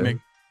bagpipe Yeah.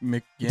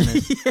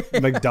 McGinnis.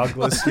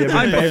 McDouglas. Yeah,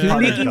 I'm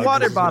Bagpipe Nicky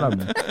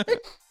McDouglas.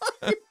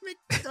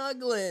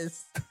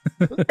 McDouglas.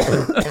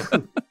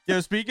 Yo,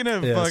 speaking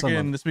of Yeah,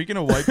 speaking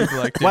of white people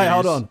activities. Wait,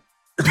 hold on.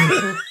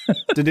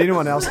 Did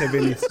anyone else have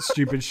any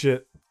stupid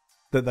shit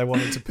that they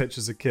wanted to pitch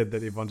as a kid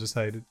that everyone just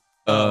hated?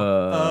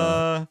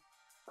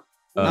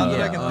 Not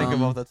that I yeah, can think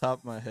of off the top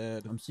of my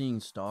head. I'm seeing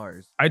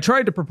stars. I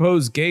tried to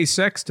propose gay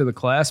sex to the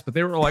class, but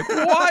they were like,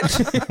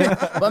 "What?"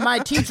 But my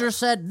teacher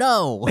said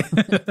no.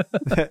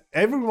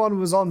 Everyone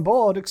was on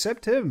board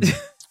except him.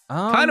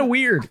 Kind of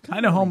weird,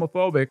 kind of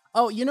homophobic.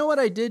 Oh, you know what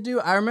I did do?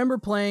 I remember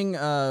playing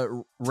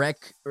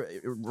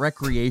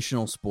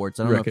recreational sports.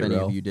 I don't know if any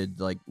Wreck-It-Rel. of you did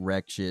like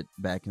rec shit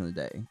back in the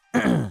day,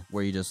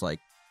 where you just like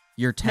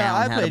your No, I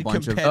town had a played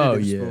bunch of. competitive Oh,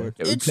 yeah. sports.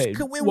 Yeah, we It played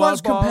was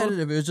wild ball.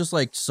 competitive. It was just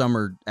like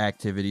summer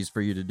activities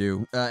for you to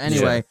do.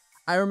 Anyway,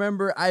 I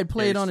remember I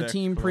played Gay on a sex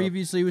team club.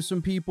 previously with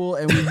some people,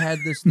 and we had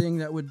this thing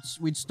that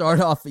we'd start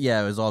off.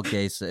 Yeah, it was all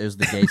gay. It was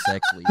the gay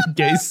sex league.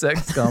 Gay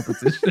sex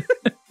competition.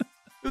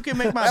 Who can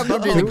make my I did the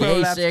butthole gay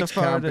prolapse the sex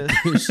farthest?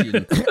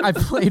 competition. I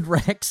played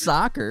rec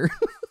soccer.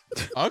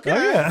 Okay.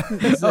 Oh, yeah.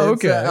 Oh,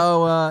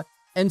 okay.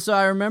 And so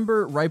I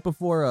remember right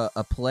before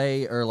a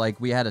play, or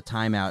like we had a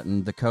timeout,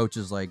 and the coach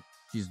is like,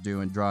 she's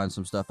drawing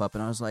some stuff up,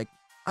 and I was like,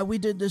 we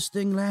did this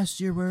thing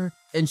last year where,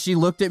 and she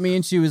looked at me,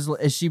 and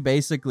she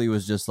basically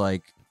was just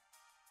like,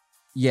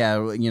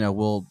 yeah, you know,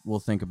 we'll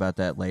think about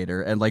that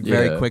later, and like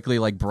very Yeah. quickly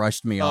like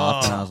brushed me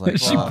off, and I was like,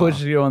 She "Wow."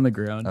 pushed you on the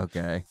ground.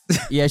 Okay,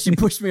 yeah, she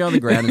pushed me on the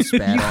ground and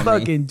spat You on me.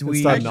 fucking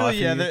dweeb. not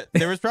Actually, yeah, knifing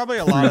there was probably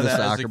a lot Threw of the that as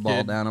a soccer ball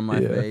kid. down on my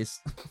Yeah. face.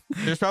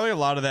 There's probably a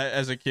lot of that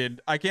as a kid.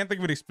 I can't think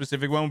of a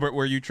specific one, but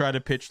where you try to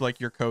pitch like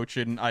your coach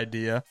an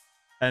idea,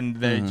 and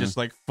they Mhm. just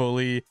like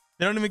fully.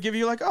 They don't even give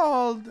you like,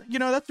 oh, you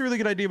know, that's a really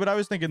good idea, but I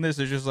was thinking this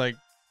is just like,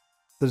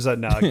 There's like,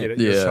 no, I get it.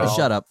 You're a Yeah. child.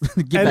 Shut up.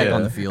 Get back And-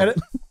 on the field.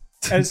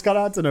 And it's kind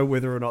of hard to know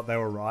whether or not they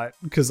were right.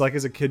 Because, like,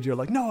 as a kid, you're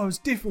like, no, I was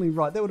definitely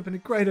right. That would have been a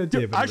great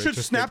idea. But I in should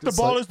retrospect, snap the it's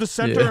ball like, as the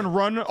center Yeah. and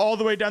run all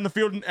the way down the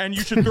field, and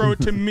you should throw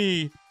it to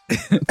me.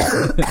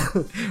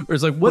 Or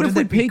it's like, what if Wouldn't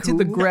we that be painted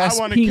the cool? grass I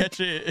want to pink? catch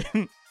it.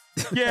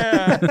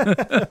 Yeah.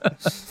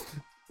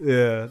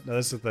 Yeah, no,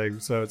 that's the thing.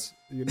 So it's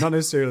not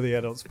necessarily the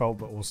adult's fault,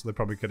 but also they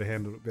probably could have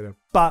handled it better.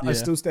 But I Yeah.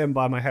 still stand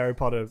by my Harry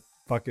Potter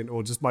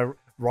or just my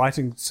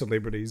writing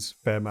celebrities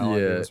fan mail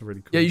idea. Yeah. It's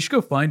really cool. Yeah, you should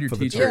go find your For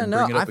the teacher Yeah, and no,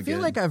 bring it I up feel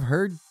again. like I've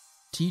heard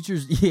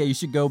teachers. Yeah, you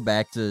should go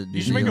back to. New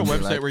You should make a Zealand and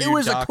be website like, where it you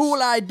was a dox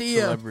cool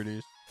idea.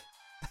 Celebrities.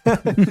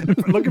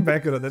 Looking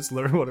back at it, that's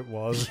literally what it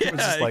was. It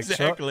was Yeah, just like,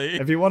 exactly.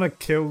 if you want to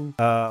kill,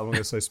 I'm going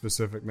to say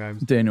specific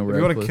names. Daniel If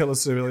you want to Radcliffe. kill a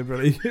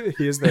celebrity,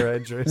 here's their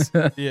address.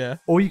 Yeah.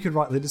 Or you could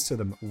write letters to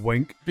them.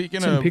 Wink.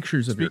 Speaking Some of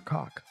pictures of your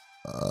cock.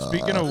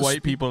 Speaking of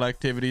white people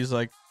activities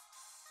like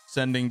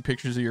sending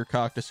pictures of your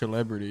cock to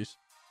celebrities.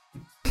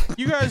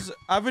 You guys,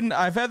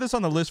 I've had this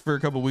on the list for a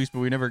couple weeks, but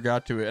we never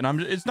got to it,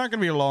 and it's not going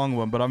to be a long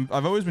one, but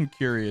I've always been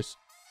curious.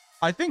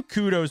 I think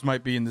kudos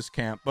might be in this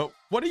camp, but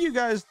what do you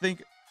guys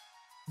think?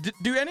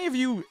 Do any of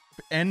you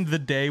end the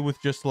day with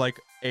just like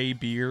a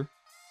beer?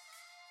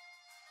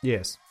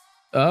 Yes.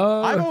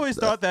 I've always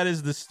thought that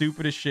is the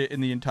stupidest shit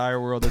in the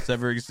entire world that's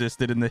ever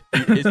existed in the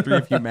history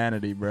of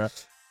humanity, bro.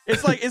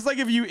 It's like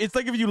if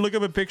you look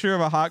up a picture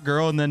of a hot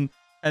girl and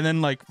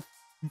then like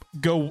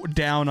go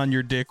down on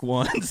your dick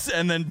once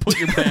and then pull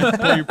your pants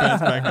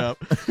back up.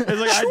 It's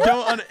like I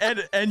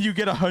don't and you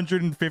get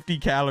 150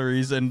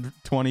 calories and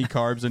 20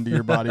 carbs into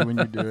your body when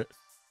you do it.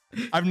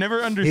 I've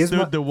never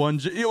understood the one,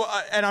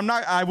 and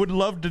I would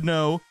love to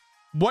know.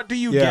 What do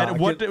you get?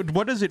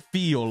 What does it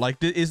feel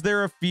like? Is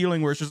there a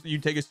feeling where it's just you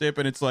take a sip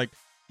and it's like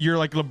you're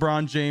like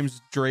LeBron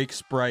James Drake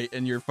Sprite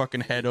and your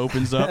fucking head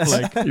opens up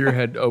like Your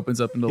head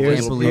opens up into I Here's-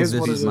 can't little believe here's this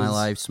what is it my is.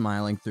 life,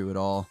 smiling through it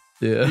all.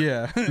 Yeah.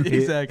 yeah,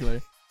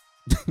 exactly.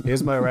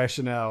 Here's my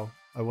rationale.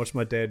 I watch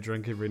my dad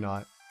drink every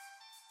night.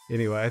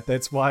 Anyway,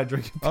 that's why I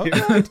drink a beer.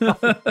 Okay.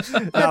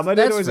 No, my dad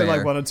That's always had like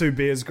fair. 1 or 2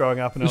 beers growing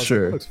up, and I was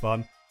Sure. like, it looks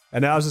fun.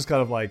 And now it's just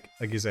kind of like,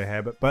 I guess, a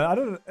habit. But I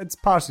don't. It's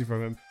partially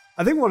from him.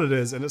 I think what it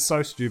is, and it's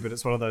so stupid.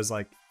 It's one of those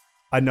like,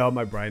 I know in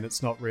my brain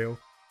it's not real,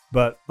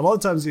 but a lot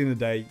of times at the end of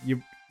the day,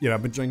 you know,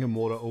 I've been drinking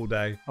water all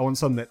day. I want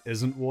something that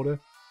isn't water,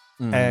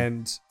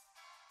 and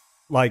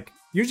like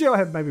usually I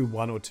have maybe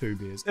 1 or 2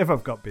 beers if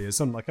I've got beers.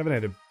 Some like I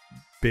haven't had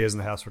beers in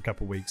the house for a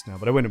couple of weeks now,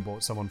 but I went and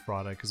bought some on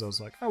Friday because I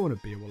was like, I want a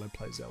beer while I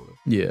play Zelda.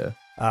 Yeah.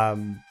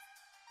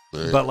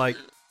 But like,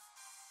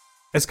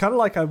 it's kind of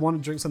like I want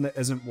to drink something that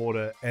isn't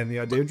water, and the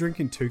idea of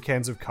drinking 2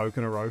 cans of Coke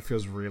in a row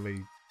feels really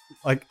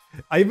like,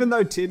 even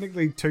though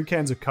technically 2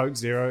 cans of Coke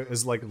Zero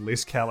is like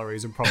less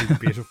calories and probably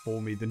better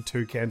for me than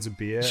 2 cans of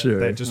beer. Sure.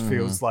 That just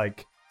feels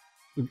like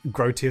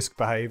grotesque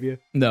behavior.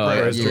 No,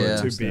 Whereas yeah, drinking I 2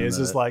 understand beers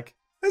is that. like,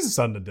 this is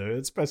something to do.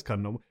 It's kind of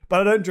normal.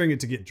 But I don't drink it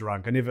to get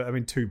drunk. I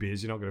mean, 2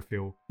 beers, you're not going to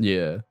feel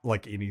Yeah.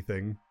 like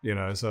anything, you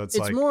know? So it's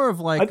It's like, more of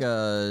like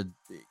a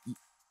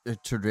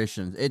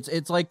tradition.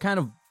 It's like kind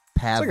of like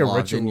a Pavlov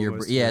ritual in your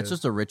almost, yeah. yeah. It's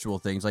just a ritual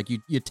thing. It's like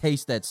you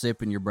taste that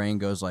sip and your brain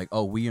goes like,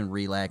 oh, we in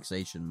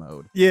relaxation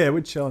mode. yeah,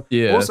 we're chilling.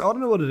 Yeah. Also, I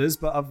don't know what it is,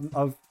 but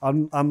I've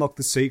unlocked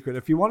the secret.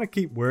 If you want to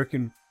keep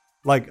working,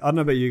 like, I don't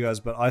know about you guys,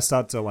 but I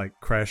start to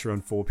like crash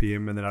around 4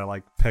 p.m. and then I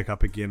like pick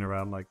up again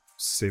around like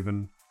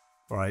 7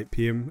 or 8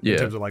 p.m. in Yeah.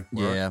 terms of like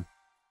work. Yeah,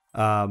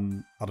 I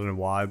don't know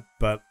why,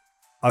 but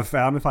I've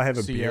found if I have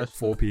a beer at Siesta.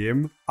 4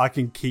 p.m., I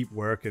can keep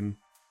working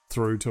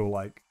through till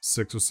like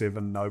 6 or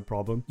 7, no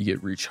problem. You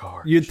get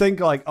recharged. You'd think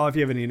like, oh, if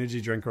you have an energy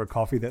drink or a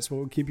coffee, that's what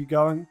will keep you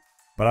going.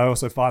 But I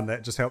also find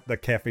that just help the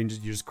caffeine, you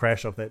just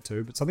crash off that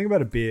too. But something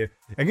about a beer,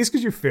 I guess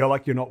because you feel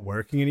like you're not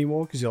working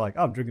anymore because you're like,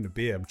 oh, I'm drinking a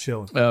beer, I'm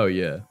chilling, Oh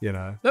yeah. you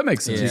know. That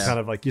makes sense. So Yeah. you kind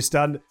of like you're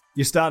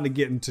starting to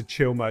get into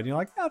chill mode. And you're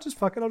like, oh, just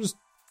fuck it, I'll just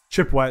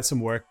chip away at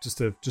some work just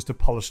to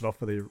polish it off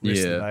for the rest of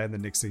the Yeah. day. And the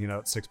next thing you know,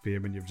 it's 6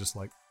 p.m. and you've just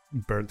like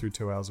burnt through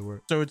 2 hours of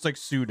work. So it's like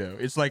pseudo.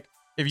 It's like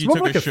if It's you more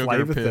took like a a sugar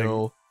flavor thing.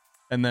 pill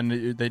and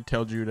then they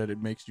told you that it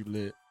makes you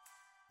lit.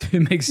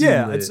 It makes you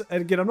Yeah, lit. it's,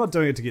 and again, I'm not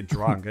doing it to get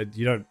drunk. I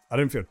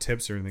don't feel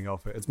tips or anything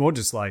off it. It's more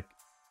just like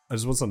I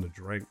just want something to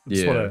drink.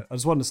 I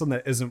just want something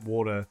that isn't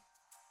water,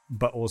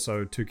 but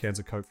also 2 cans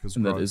of Coke feels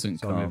And that gross, isn't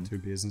so I'm gonna have calm.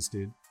 2 beers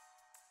instead.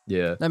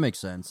 yeah. that makes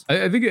sense.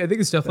 I think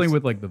it's definitely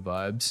with like the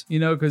vibes, you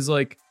know, because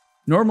like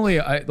normally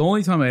the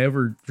only time I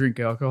ever drink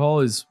alcohol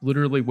is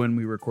literally when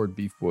we record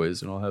Beef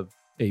Boys, and I'll have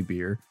a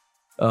beer.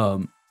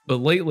 But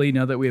lately,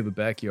 now that we have a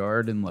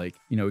backyard and like,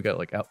 you know, we got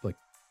like out like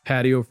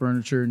patio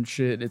furniture and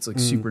shit, it's like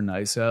super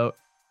nice out.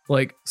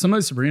 Like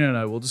sometimes Sabrina and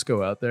I will just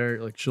go out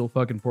there, like she'll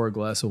fucking pour a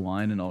glass of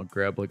wine and I'll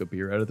grab like a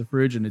beer out of the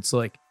fridge, and it's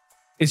like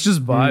it's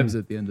just vibes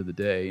at the end of the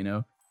day, you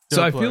know. So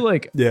Dope I feel play.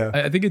 like Yeah.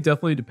 I think it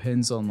definitely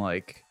depends on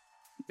like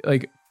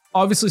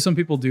obviously some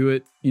people do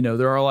it, you know,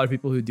 there are a lot of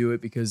people who do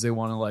it because they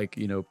want to like,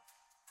 you know,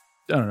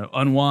 I don't know,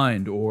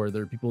 unwind, or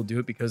there are people who do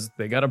it because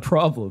they got a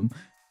problem.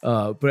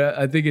 But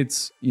I think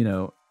it's, you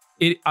know,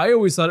 I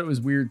always thought it was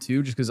weird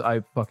too, just because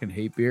I fucking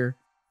hate beer.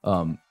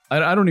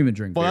 I don't even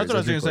drink. Well, beers. that's what I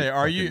was gonna drink, say. like,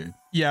 Are you? fucking-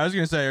 Yeah, I was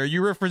gonna say. Are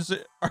you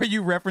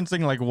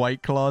referencing like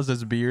White Claws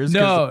as beers? 'Cause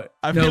No,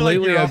 I no. feel like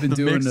Lately, you're I've off been the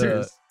doing.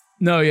 mixers.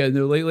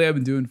 Lately I've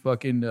been doing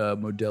fucking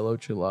Modelo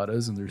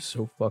Chiladas, and they're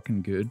so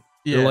fucking good.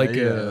 Yeah, They're like,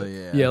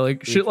 yeah. yeah,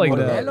 like shit like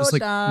that. Modelo It's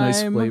like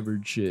nice time.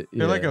 flavored shit. Yeah.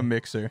 They're like a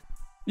mixer,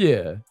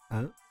 yeah,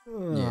 Yeah.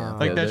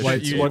 like Yeah, that they're-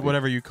 shit.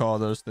 Whatever you call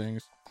those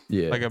things,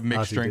 yeah, like a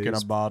mixed drink in a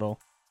RTDs. bottle.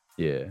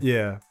 yeah.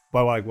 Yeah.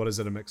 But like, what is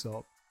it a mix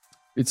of?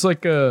 It's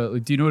like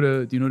do you know what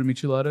a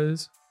michelada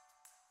is?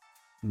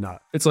 No.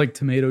 It's like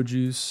tomato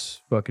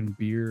juice, fucking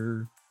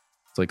beer.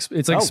 It's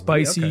like Oh,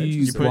 spicy, okay.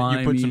 You put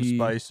some slimy.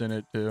 spice in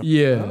it too.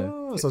 Yeah,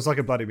 Oh, so it's like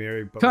a Bloody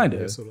Mary, but kind with of.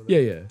 beer sort of Yeah,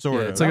 thing. yeah. Sort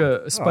Yeah, of. it's like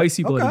a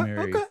spicy Okay, Bloody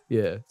Mary. okay.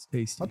 Yeah, it's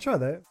tasty. I'll try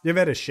that. You ever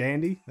had a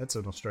shandy? That's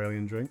an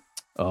Australian drink.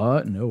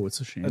 No, what's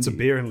a shandy? That's a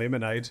beer and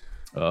lemonade.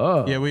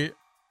 Oh, Yeah,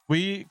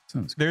 we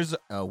sounds good. there's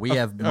We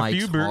have a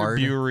Mike's few Hard.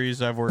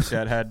 breweries I've worked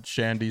at had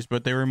shandies,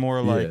 but they were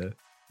more like Yeah.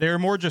 they were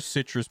more just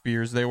citrus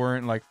beers. They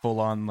weren't like full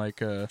on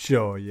like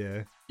Sure,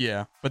 yeah.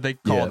 yeah, but they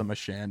call Yeah. them a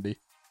shandy.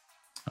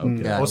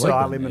 Okay. Yeah, I Also, like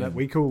our that lemonade,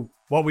 name.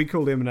 what we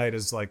call lemonade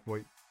is like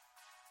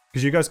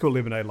because you guys call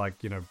lemonade like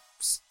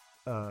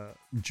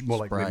more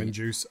like lemon Sprite.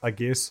 juice, I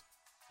guess.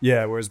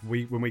 Yeah. Whereas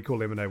when we call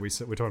lemonade, we're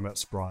talking about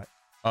Sprite.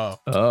 Oh,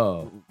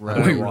 Oh, Right.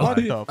 Wait, what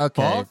the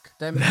Okay. fuck?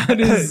 that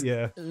is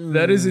Yeah.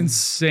 that is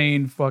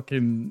insane.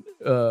 Fucking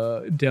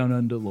down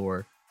under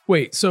lore.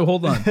 Wait, so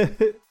hold on.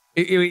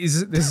 This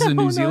is a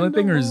New Zealand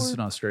thing or is this an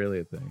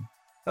Australia thing?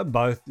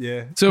 Both,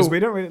 yeah. So- So we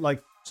don't really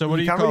like. So what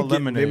do you can't call really get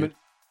lemonade?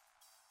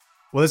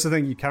 Well, that's the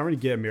thing. You can't really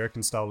get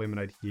American style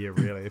lemonade here,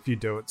 really. If you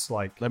do, it's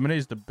like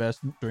Lemonade's the best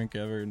drink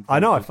ever. I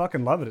know, I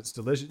fucking love it. It's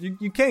delicious.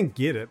 You can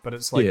get it, but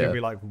it's like Yeah. it'll be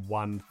like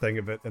one thing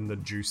of it in the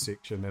juice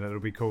section, and it'll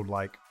be called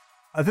like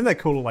I think they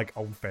call it like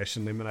old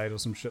fashioned lemonade or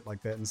some shit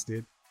like that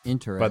instead.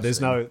 Interesting. But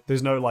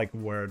there's no like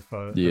word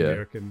for Yeah.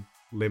 American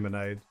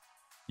lemonade.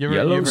 You ever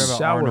Yellow have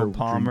sour Arnold drink.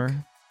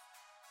 Palmer?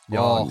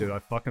 Oh, Oh. dude, I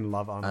fucking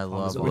love Arnold I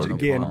Palmer's, love which Arnold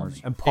again,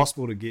 Palmer's.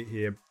 impossible to get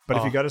here. But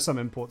if Oh. you go to some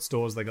import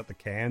stores, they got the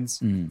cans,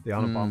 Mm. the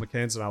Arnold Mm. Palmer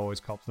cans, and I always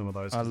cop some of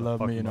those. I 'cause love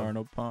me fucking an love-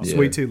 Arnold Palmer. Yeah.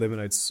 Sweet tea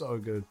lemonade's so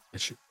good.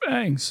 It shit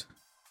bangs.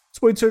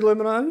 Sweet tea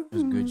lemonade.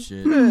 It's good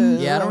shit.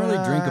 Yeah, I don't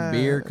really drink a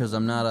beer because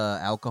I'm not a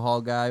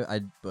alcohol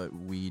guy. But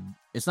weed,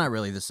 it's not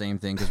really the same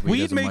thing because weed,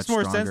 Weed has a makes much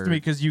more stronger, sense to me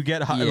because you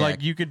get high, Yeah.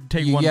 like you could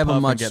take you one have puff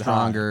a much and get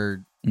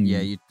stronger. Mm. Yeah,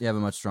 you have a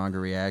much stronger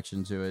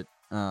reaction to it.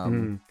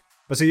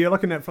 But so you're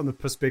looking at it from the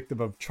perspective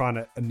of trying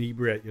to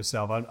inebriate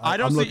yourself. I I'm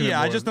don't see. looking at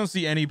Yeah, I more- just don't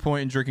see any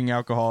point in drinking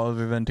alcohol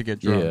other than to get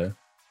drunk. Yeah.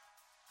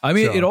 I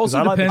mean, Sure, it 'cause also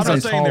I like the depends I'm on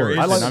not saying there tolerance.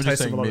 I like isn't. the I'm just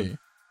taste of saying a lot of- me.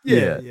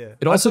 Yeah.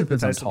 It I also like the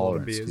depends on taste of a lot of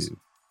tolerance beers. too.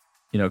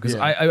 You know, because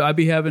Yeah. I'd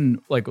be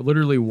having like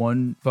literally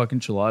one fucking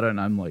chilada and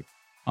I'm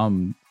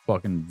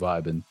fucking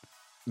vibing.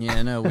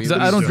 Yeah, no, 'Cause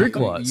I don't sure. drink a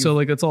lot, so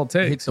like that's all it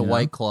takes. hit the you know?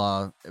 White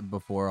Claw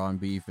before on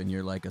beef, and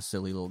you're like a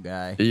silly little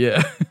guy.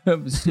 Yeah.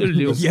 I'm still a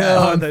little- Yeah,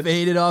 I'm that-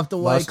 faded off the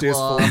White Last year's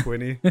Claw.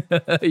 420.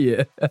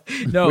 yeah.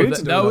 No, we need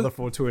to do that another was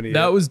 420.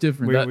 that was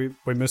different. we, That-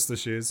 we missed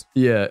this year's.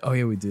 yeah. Oh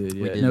yeah, we did.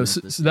 We Yeah. did No, miss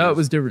so, this so that year's.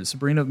 was different.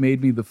 Sabrina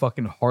made me the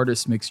fucking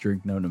hardest mixed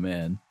drink known to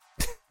man.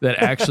 That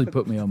actually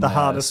put me on The my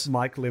hardest ass.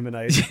 Mike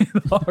lemonade.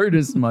 The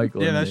hardest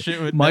Michael. Yeah, that shit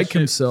would Mike that shit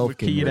himself would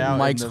can key it do it. out. in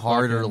Mike's the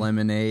harder fucking-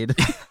 lemonade.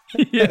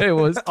 Yeah, it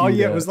was. Oh cute,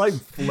 yeah, it was like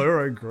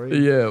fluoro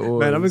green. Yeah, it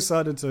was. Man, I'm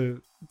excited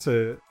to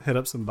hit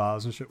up some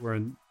bars and shit.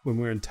 When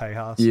we're in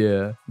Tejas.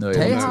 Yeah. No, yeah,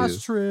 me Tejas too.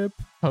 trip.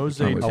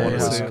 Jose Can't wait I for want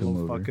to Tejas see to a Tejas. come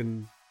little over.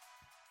 fucking.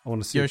 I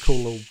want to see Yo, a cool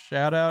little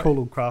shout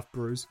out, craft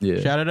brews. Yeah.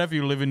 shout out if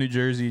you live in New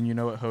Jersey and you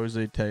know what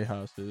Jose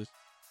Tejas is.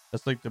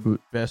 That's like the Food.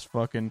 best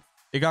fucking.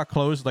 It got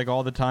closed like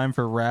all the time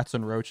for rats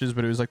and roaches,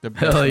 but it was like the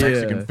Hell best yeah.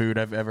 Mexican food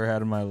I've ever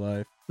had in my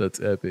life. That's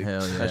epic.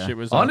 Hell yeah. That shit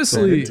was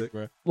Honestly, authentic,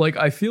 bro. Like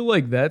I feel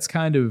like that's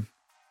kind of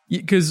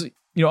because you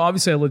know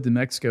obviously I lived in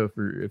Mexico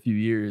for a few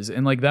years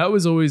and like that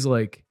was always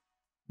like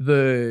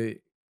the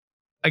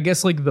I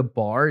guess like the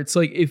bar. It's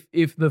like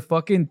if the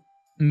fucking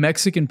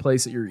Mexican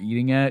place that you're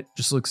eating at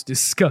just looks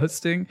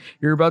disgusting,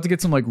 you're about to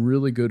get some like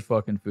really good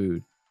fucking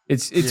food.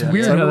 It's Yeah.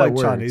 weird Same how with, that like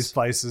works. Chinese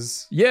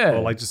places. Yeah.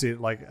 Or like just eat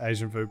like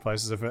Asian food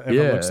places. If it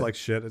Yeah. looks like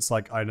shit, it's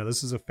like I know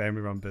this is a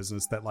family run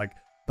business that like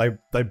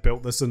they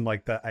built this in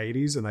like the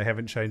 80s and they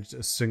haven't changed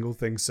a single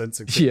thing since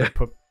except Yeah. they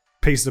put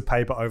pieces of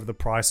paper over the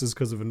prices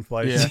because of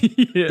inflation.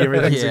 yeah.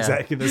 Everything's Yeah.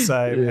 exactly the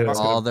same. Yeah. and it's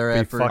gonna All their be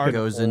effort fucking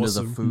goes into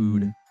the awesome.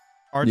 food.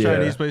 Our Yeah.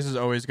 Chinese places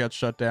always got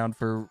shut down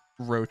for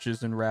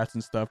roaches and rats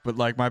and stuff, but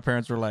like my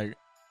parents were like,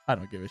 I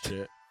don't give a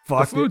shit. The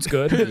Fuck food's it.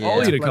 good. Yeah. I'll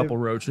eat a Flavor. couple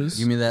roaches.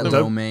 Give me that The-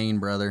 lo mein,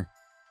 brother.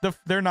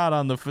 They're not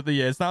on the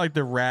yeah. It's not like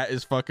the rat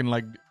is fucking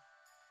like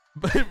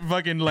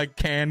fucking like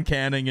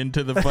canning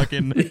into the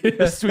fucking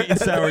sweet and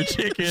sour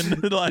chicken.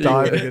 Like,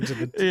 Diving into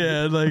the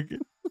yeah, like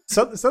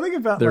something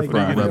about They're like,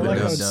 fine. I feel Rub Yeah, like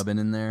it I up, was- dubbing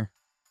in there.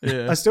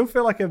 yeah. I still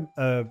feel like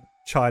a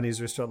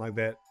Chinese restaurant like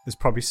that is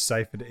probably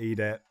safer to eat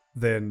at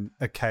than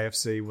a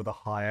KFC with a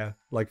higher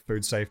like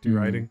food safety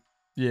Mm. rating.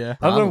 Yeah.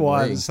 I don't know why.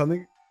 Probably. There's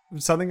something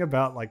something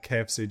about like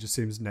KFC just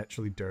seems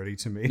naturally dirty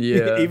to me.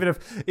 Yeah. even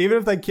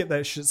if they kept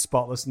that shit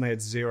spotless and they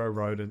had zero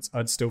rodents,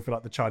 I'd still feel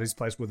like the Chinese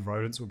place with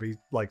rodents would be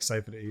like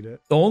safer to eat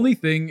it. The only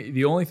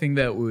thing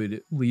that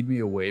would lead me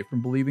away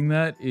from believing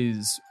that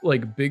is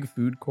like big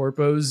food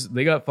corpos.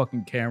 They got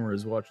fucking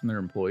cameras watching their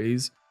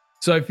employees,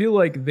 so I feel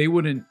like they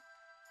wouldn't,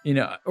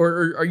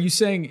 or are you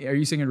saying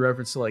in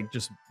reference to like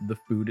just the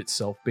food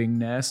itself being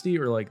nasty,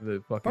 or like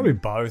the fucking Probably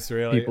both,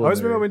 really. I people always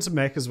remember there. I went to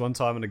Macca's one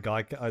time and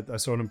I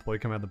saw an employee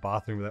come out of the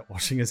bathroom without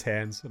washing his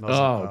hands, and I was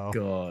oh like,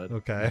 god,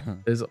 okay.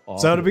 it's awful.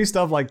 So it'll be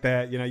stuff like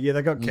that, yeah,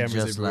 they got cameras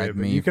Just everywhere, like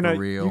but me, you can for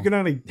real.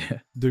 only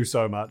do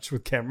so much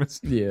with cameras.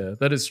 Yeah,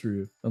 that is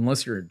true.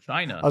 Unless you're in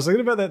China. I was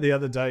thinking about that the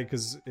other day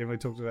because Emily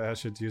talked about how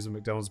she had to use a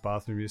McDonald's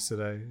bathroom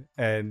yesterday,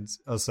 and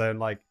I was saying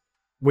like,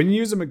 when you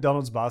use a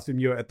McDonald's bathroom,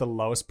 you're at the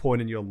lowest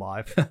point in your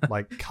life,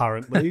 like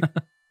currently.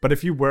 But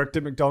if you worked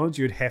at McDonald's,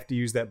 you'd have to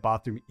use that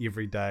bathroom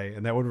every day,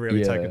 and that would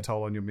really take Yeah. a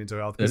toll on your mental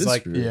health. That It's is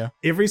like true. Yeah.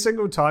 every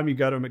single time you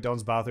go to a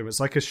McDonald's bathroom, it's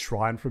like a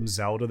shrine from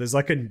Zelda. There's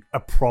like a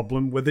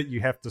problem with it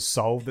you have to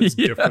solve that's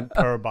Yeah. different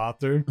per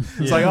bathroom. It's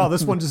Yeah. like, oh,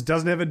 this one just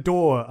doesn't have a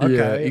door. Okay,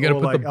 Yeah, you gotta Or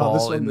put like, the oh,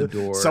 this ball one, in the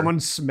door. Someone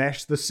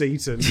smashed the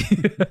seat and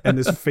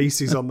there's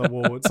feces on the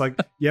wall. It's like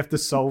you have to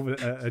solve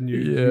a new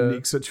Yeah.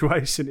 unique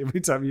situation every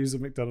time you use a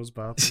McDonald's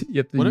bathroom. You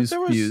have to What if use there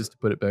was- fuse to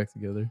put it back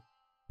together.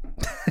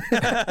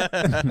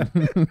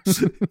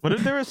 What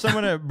if there was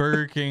someone at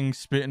Burger King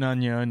spitting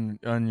on your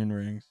onion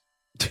rings?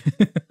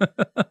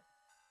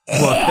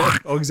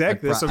 Oh,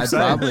 exactly. That's what I'm I'd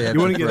saying. probably have You to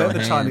want to get throw at the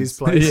hands. Chinese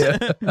place. Yeah.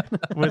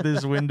 With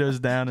his windows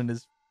down and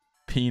his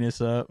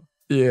penis up.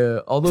 Yeah,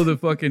 although the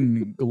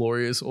fucking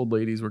glorious old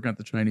ladies working at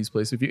the Chinese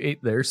place, if you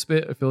ate their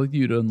spit, I feel like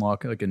you'd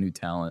unlock like a new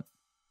talent,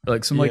 or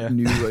like some Yeah. like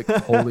new like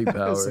holy It's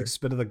power. like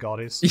spit of the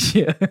goddess.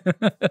 Yeah.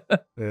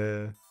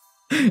 Yeah.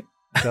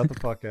 Shut the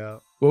fuck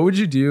out. What would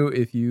you do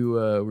if you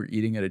were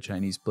eating at a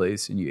Chinese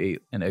place and you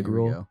ate an egg Here we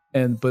roll,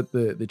 go. but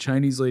the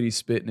Chinese lady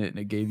spit in it and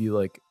it gave you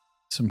like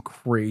some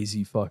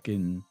crazy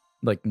fucking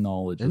like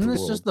knowledge Isn't of the this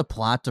world? just the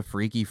plot to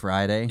Freaky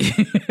Friday?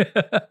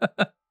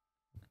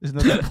 Isn't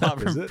that the plot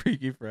Is from it?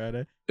 Freaky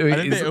Friday? Wait, I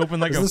think is they it- open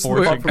like is a this the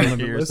fortune plot from cookie or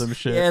Limitless? some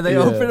shit. Yeah, they Yeah.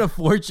 open a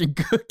fortune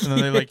cookie. And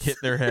then they like hit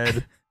their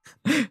head.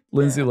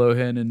 Lindsay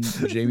Lohan and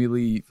Jamie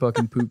Lee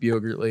fucking poop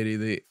yogurt lady,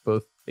 they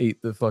both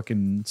ate the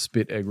fucking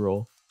spit egg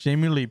roll.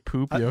 Jamie Lee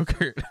poop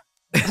yogurt.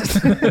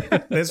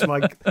 That's my.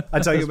 I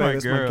tell you That's my about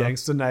that's my girl.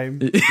 gangster name.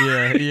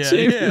 Yeah, yeah,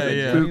 Jamie yeah, Lee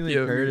yeah. poop Jamie Lee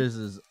yogurt. Curtis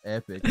is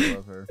epic.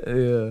 Love her.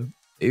 Yeah.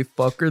 Hey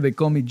fucker, they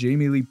call me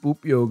Jamie Lee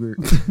poop yogurt.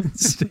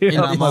 Stay And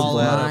off I'm my all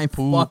blood. my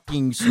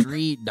fucking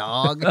street,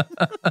 dog.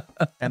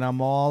 And I'm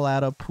all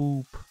out of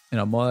poop.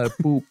 And I'm all out of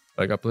poop.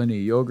 I got plenty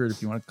of yogurt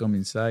if you want to come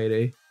inside,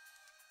 eh?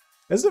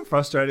 Isn't it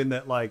frustrating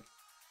that like,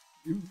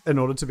 in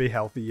order to be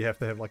healthy, you have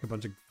to have like a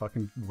bunch of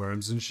fucking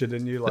worms and shit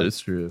in you? That Like, is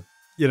true.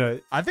 you know,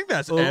 I think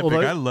that's Although-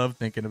 epic. I love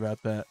thinking about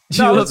that. Do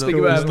you No, love that's thinking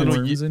cool. about This having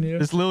little worms in you?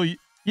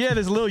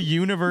 This little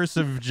universe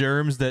of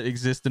germs that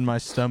exist in my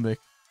stomach.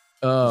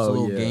 There's a Oh,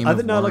 little yeah. game I of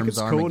didn't know, like, worms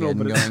it's cool and all, Armageddon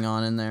but it's- going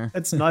on in there.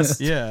 it's nice.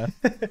 Yeah.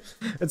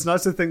 It's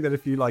nice to think that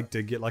if you like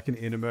did get like an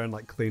enema and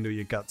like cleaned all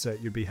your guts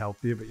out, you'd be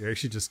healthier. But you're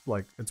actually just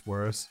like it's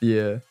worse.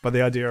 Yeah. But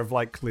the idea of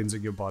like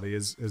cleansing your body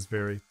is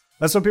very.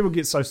 That's why people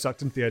get so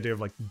sucked into the idea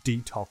of like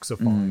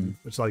detoxifying,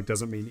 which like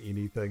doesn't mean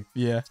anything.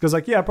 Yeah. Because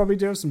like, yeah, I probably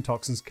do have some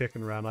toxins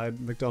kicking around. I had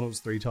McDonald's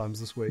 3 times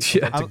this week.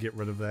 Yeah. I'd like to get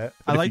rid of that.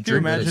 I like to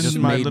drink it, it just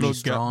imagine my made me little gut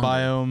stronger.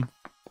 biome.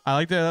 I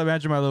like to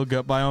imagine my little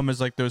gut biome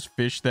as like those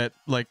fish that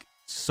like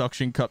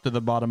suction cup to the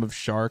bottom of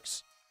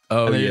sharks.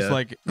 Oh, and they yeah. just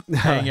like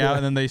hang out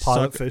and then they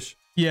Pilot suck. fish.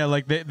 Yeah,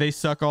 like they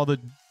suck all the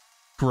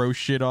gross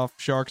shit off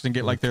sharks and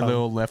get like their cum.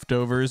 little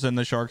leftovers, and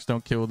the sharks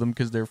don't kill them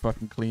because they're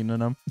fucking cleaning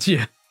them.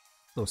 yeah.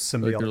 Little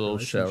symbiotic Like their little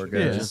shower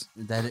relationship.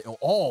 guys.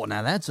 Oh,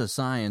 now that's a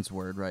science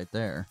word right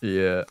there.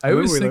 Yeah. I I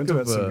always we think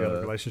learned of about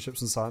symbiotic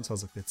relationships in science. I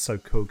was like, that's so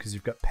cool because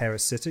you've got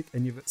parasitic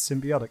and you've got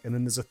symbiotic, and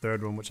then there's a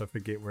third one which I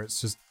forget where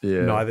it's just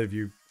Yeah. neither of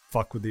you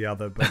fuck with the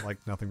other, but like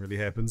nothing really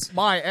happens.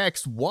 My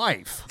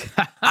ex-wife.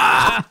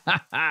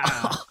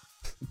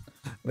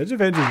 Imagine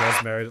if Andrew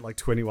was married at like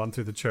 21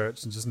 through the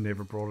church and just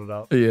never brought it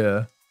up.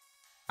 Yeah.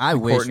 I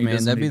wish, Courtney man.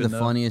 doesn't That'd be the even know.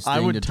 funniest thing I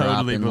to would drop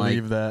totally in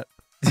believe like. that.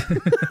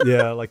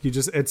 Yeah, like you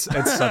just it's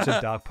such a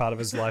dark part of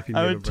his life. He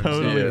I never would brings it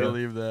totally up. Yeah.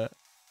 believe that.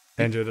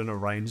 Andrew had an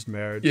arranged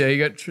marriage. Yeah, he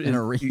got In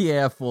a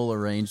yeah, full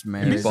arranged It'd be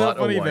marriage. He bought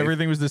so a funny if wife.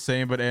 everything was the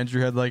same, but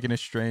Andrew had like an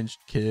estranged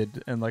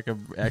kid and like a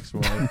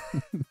ex-wife.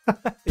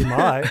 He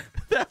might.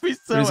 That'd be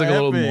so he's like epic.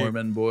 a little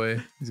Mormon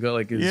boy. He's got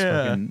like his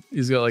Yeah. fucking,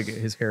 he's got like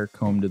his hair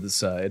combed to the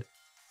side.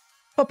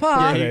 Yeah,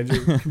 Papa, he-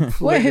 Andrew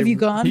where have you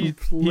gone? He still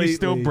completely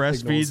breastfeeds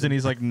ignores and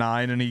he's like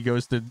 9 and he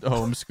goes to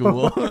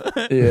homeschool.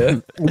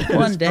 Yeah.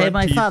 One day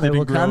my father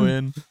will come.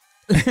 In.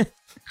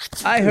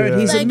 I heard Yeah.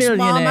 he's a Thanks,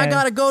 millionaire. Mom. I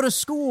gotta go to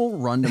school.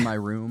 Run to my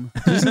room.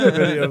 Did you see that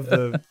video of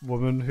the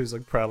woman who's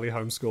like proudly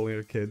homeschooling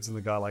her kids, and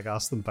the guy like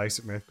asks them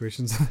basic math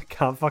questions and they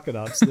can't fucking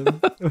answer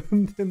them?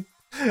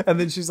 and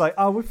then she's like,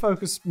 "Oh, we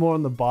focus more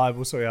on the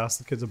Bible," so he asks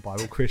the kids a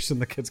Bible question.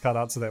 The kids can't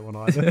answer that one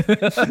either.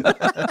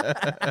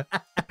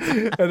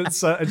 And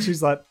it's and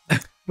she's like,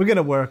 We're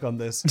gonna work on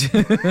this.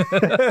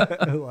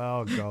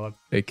 Oh god.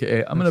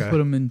 AKA, I'm gonna Okay. put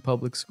him in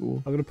public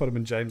school. I'm gonna put him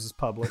in James's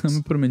Publix. I'm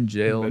gonna put him in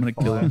jail. I'm gonna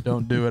kill him.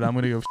 Don't do it. I'm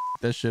gonna go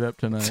that shit up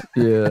tonight.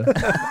 Yeah.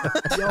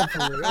 Yo,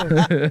 for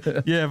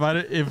real.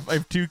 Yeah,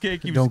 if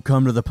 2K keeps Don't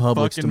come to the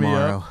Publix fucking me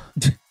tomorrow.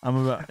 I'm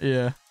about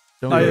Don't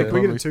Oh go yeah, to can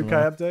we get a Publix 2K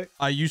tomorrow. update?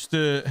 I used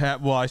to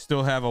have. Well, I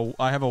still have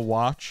I have a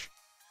watch,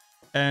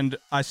 and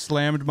I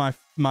slammed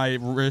my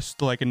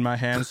wrist like in my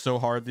hand so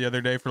hard the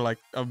other day for like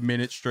a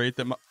minute straight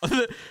that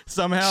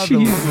somehow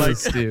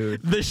Jesus,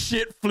 dude. the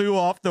shit flew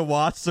off the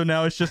watch. So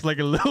now it's just like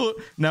a little.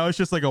 Now it's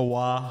just like a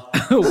wow.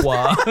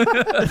 Wow.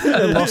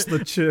 I lost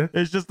the chair.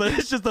 It's just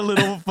a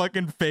little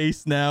fucking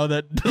face now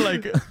that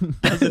like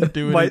doesn't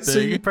do anything. Wait, so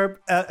you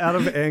out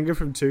of anger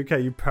from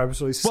 2K, you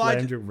purposely Well, I-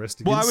 slammed your wrist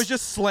against? Well, I was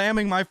just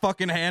slamming my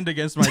fucking hand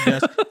against my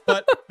desk.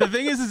 But the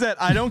thing is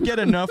that I don't get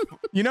enough.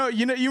 You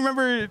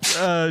remember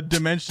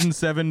Dimension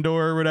 7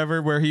 Door or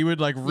whatever, where he would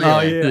like Oh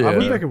yeah, Yeah. I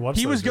went back and watched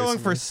he those was going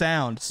for recently.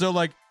 sound. So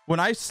like when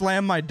I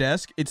slam my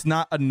desk, it's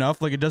not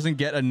enough. Like it doesn't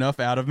get enough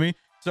out of me.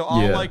 So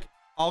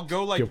I'll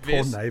go like Your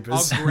poor this.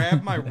 neighbors. I'll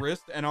grab my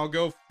wrist and I'll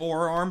go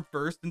forearm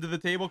first into the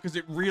table because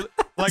it really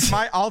like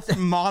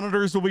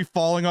monitors will be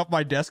falling off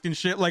my desk and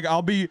shit. Like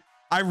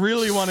I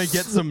really want to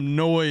get some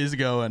noise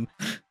going.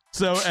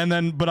 So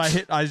but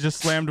I just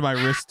slammed my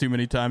wrist too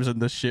many times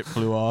and the shit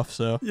flew off.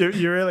 So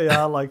You really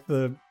are like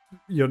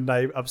your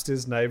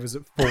upstairs neighbors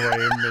at 4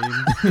 a.m.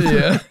 meme.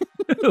 Yeah.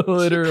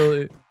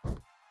 Literally.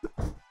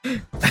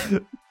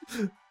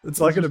 It's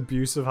like an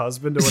abusive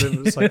husband or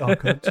whatever. It's like, oh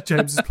god,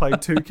 James is playing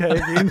 2K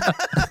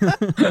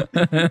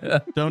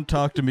again. don't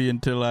talk to me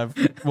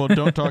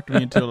don't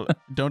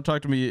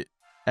talk to me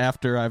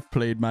after I've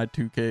played my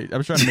 2K. I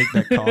was trying to make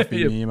that coffee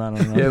Yeah. meme. I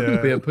don't know.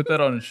 Yeah, Yeah. put that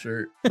on a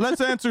shirt.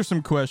 Let's answer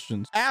some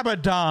questions.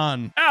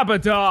 Abaddon.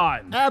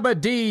 Abaddon.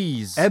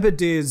 Abadies.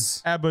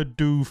 Ebediz.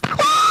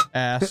 Abadoof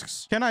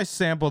asks, can I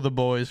sample the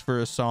boys for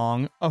a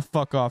song? A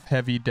fuck off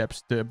heavy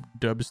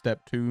dubstep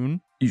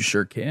tune? You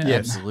sure can.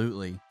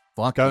 Absolutely.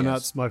 Fuck Go yes.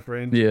 nuts, my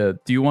friend. Yeah.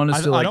 Do you want us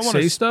I- to I like don't wanna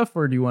say s- stuff,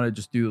 or do you want to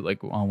just do it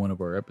like on one of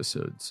our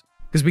episodes?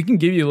 Because we can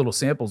give you little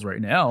samples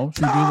right now.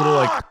 Should we do a little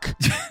like?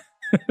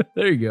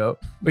 There you go.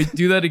 Wait,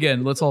 do that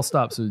again. Let's all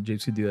stop so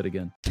James can do that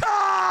again.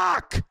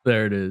 Cock!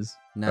 There it is.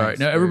 Nice. All right,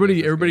 now There it everybody, is.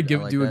 That's everybody, good.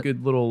 I like do a that.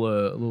 good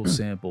little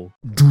sample.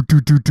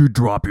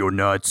 Drop your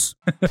nuts.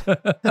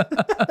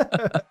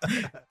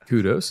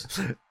 Kudos.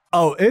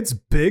 Oh, it's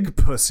big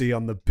pussy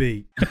on the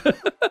beat.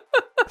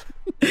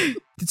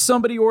 Did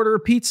somebody order a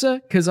pizza?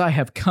 Because I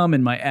have cum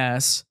in my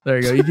ass. There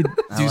you go. You could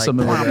I do like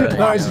something like that. that.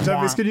 No, actually,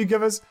 Tobias, can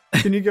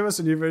you give us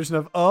a new version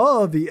of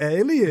the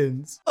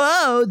aliens?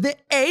 Oh, the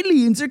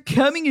aliens are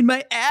coming in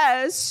my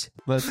ass.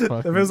 Let's It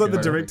fucking feels like the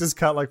go. director's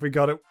cut, like we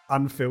got it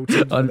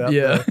unfiltered. without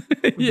Yeah.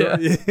 Yeah.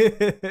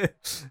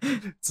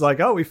 It's like,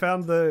 oh, we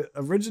found the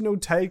original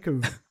take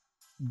of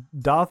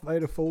Darth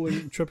Vader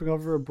tripping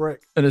over a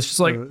brick. And it's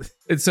just like, Uh,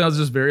 it sounds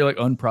just very like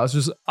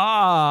unprocessed.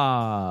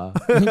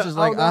 He's just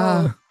like,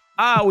 no.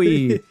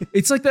 Owie.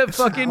 It's like that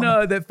fucking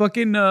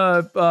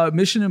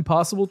Mission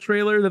Impossible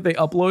trailer that they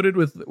uploaded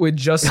with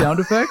just sound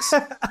effects.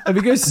 Have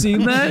you guys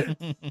seen that?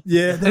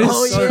 Yeah, that It's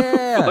was so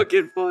yeah.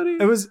 fucking funny.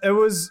 It was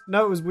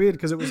weird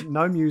because it was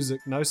no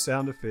music, no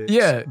sound effects.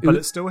 Yeah, but it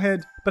it still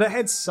had, but it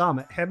had some.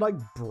 It had like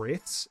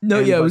breaths. No,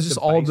 and, yeah, it like, was just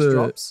the all bass the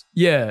drops.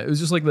 yeah. It was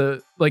just like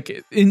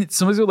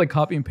somebody's would like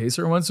copy and paste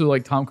certain ones. So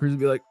like Tom Cruise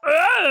would be like,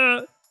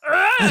 ah,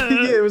 ah.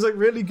 Yeah, it was like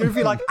really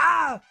goofy, like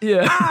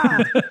Yeah.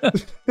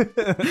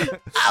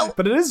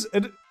 But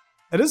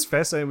it is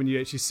fascinating when you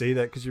actually see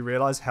that because you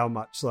realize how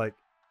much like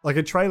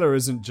a trailer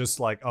isn't just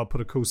like I'll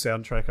put a cool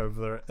soundtrack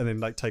over it and then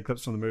like take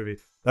clips from the movie.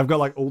 They've got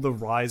like all the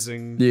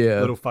rising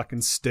little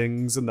fucking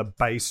stings and the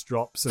bass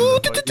drops and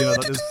like,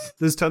 like,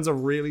 there's tons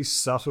of really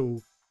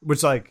subtle,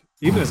 which like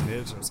even as an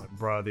editor, it's like,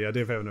 bro, the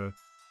idea of having a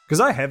because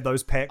I have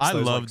those packs. I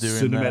those, love like,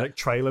 doing cinematic that.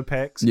 trailer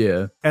packs.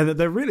 Yeah. And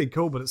they're really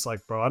cool, but it's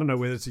like, bro, I don't know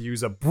whether to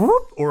use a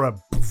broop or a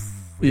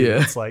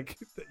Yeah. It's like,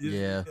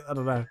 Yeah. I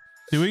don't know.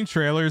 Doing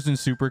trailers and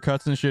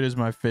supercuts and shit is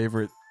my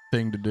favorite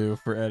thing to do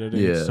for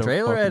editing. Yeah. It's so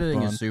Trailer fucking editing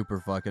fun. is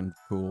super fucking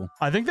cool.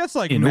 I think that's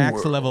like In a max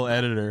world. level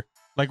editor.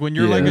 Like when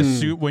you're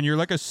Yeah. when you're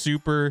like a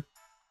super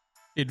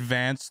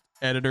advanced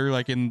editor,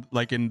 like in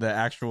the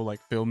actual like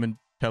film and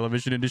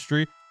television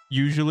industry.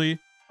 Usually,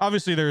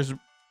 obviously, there's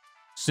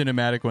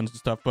cinematic ones and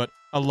stuff, but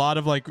a lot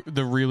of like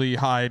the really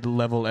high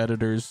level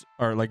editors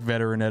are like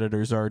veteran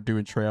editors are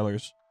doing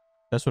trailers.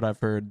 That's what I've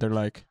heard. They're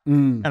like,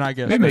 and I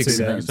guess That makes makes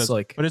sense.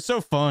 Like, but it's so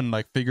fun,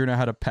 like figuring out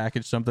how to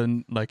package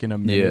something like in a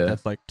minute Yeah.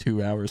 that's like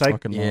 2 hours Take-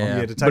 fucking long.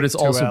 Yeah. To take but it's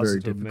 2 also hours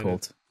very to a minute.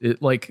 difficult.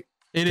 It like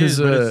It 'Cause, is,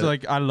 but it's uh,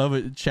 like I love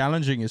it.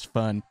 Challenging is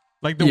fun.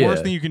 Like the Yeah.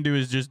 worst thing you can do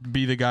is just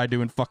be the guy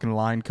doing fucking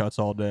line cuts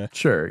all day.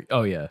 sure.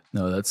 Oh yeah.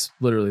 No, that's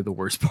literally the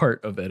worst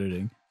part of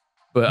editing.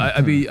 But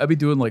I'd be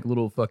doing like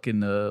little fucking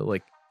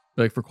like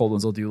for cold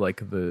ones I'll do like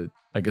the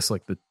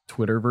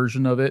Twitter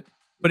version of it.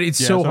 But it's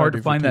Yeah, so that's what I hard do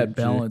to for find that TNG.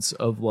 balance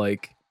of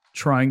like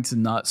trying to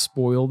not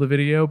spoil the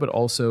video, but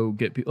also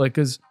get people like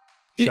because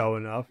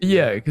showing up.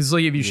 Yeah, because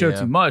like if you show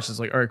Yeah. too much, it's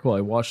like, all right, cool.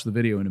 I watched the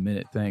video in a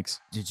minute. Thanks.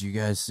 Did you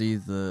guys see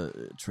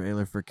the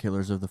trailer for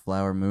Killers of the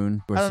Flower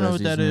Moon? I don't know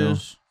what that Scorsese's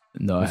is.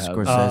 No, I With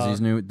haven't.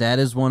 Scorsese's new. That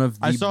is one of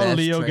the I saw best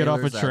Leo get off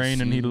a trailers I've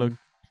train and he seen looked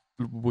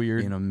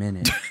weird. in a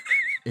minute.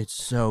 It's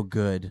so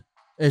good.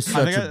 It's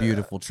I such think a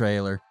beautiful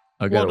trailer.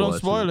 I Well, gotta don't watch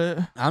spoil it.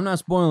 it. I'm not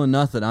spoiling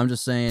nothing. I'm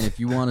just saying if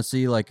you want to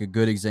see like a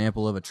good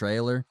example of a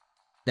trailer,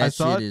 that I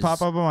saw shit it is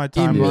pop up on my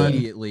timeline,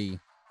 immediately.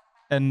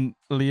 and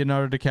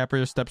Leonardo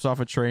DiCaprio steps off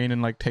a train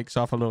and like takes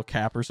off a little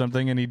cap or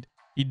something, and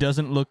he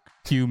doesn't look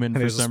human And for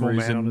there's a some small man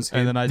reason, on his and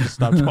head. then I just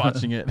stopped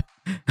watching it.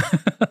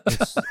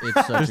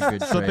 It's such a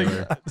good something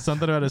trailer.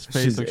 something about his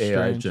face She's looks AI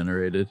strange.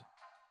 generated.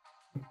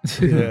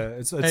 Yeah,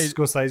 it's Hey.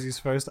 Scorsese's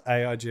first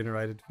AI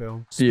generated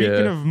film. Speaking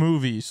Yeah. of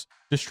movies,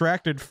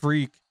 Distracted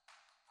Freak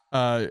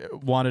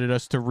wanted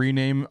us to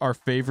rename our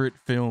favorite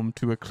film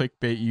to a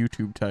clickbait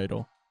YouTube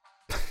title.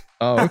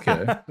 Oh,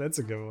 okay. That's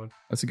a good one.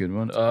 That's a good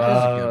one.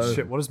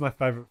 Shit, what is my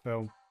favorite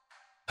film?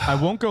 I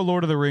won't go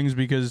Lord of the Rings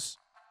because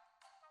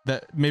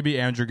that maybe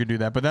Andrew could do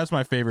that, but that's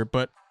my favorite.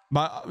 But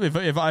my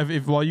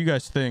if while you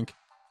guys think,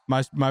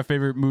 my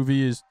favorite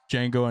movie is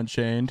Django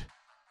Unchained.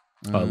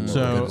 love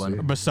So good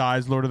one.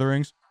 besides Lord of the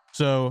Rings,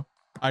 so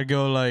I'd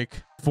go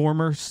like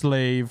former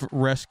slave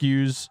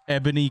rescues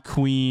Ebony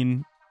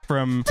Queen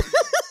from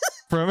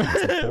Film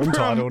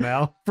title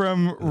now.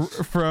 from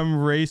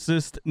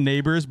racist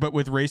neighbors, but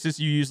with racist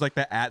you use like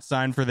the @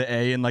 sign for the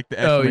A and like the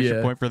Oh, exclamation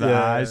yeah. point for the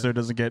Yeah. I, so it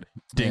doesn't get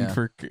dinged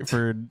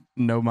for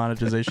no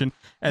monetization.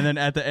 And then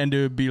at the end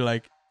it would be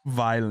like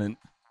violent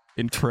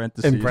in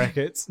parentheses. In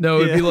brackets.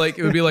 No, Yeah.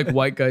 it would be like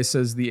white guy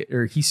says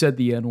he said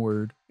the N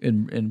word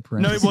in No,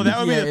 parentheses. well that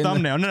would be Yeah, the in the-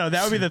 thumbnof No,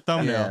 that would be the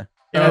thumbnail. Yeah.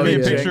 It would Oh, be a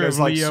yeah. picture Django's, of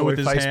like, Leo soy with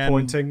his face hand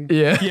pointing.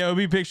 Yeah. Yeah, it would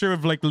be a picture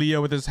of like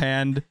Leo with his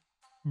hand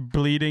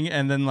bleeding,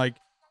 and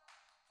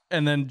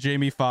then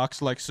Jamie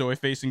Foxx like soy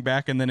facing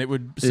back, and then it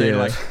would say Yeah.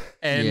 like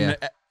N Yeah.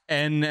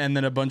 N, and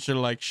then a bunch of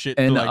like shit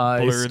to N-I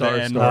like blur star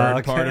the N star.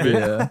 word part of Okay. it,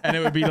 Yeah. and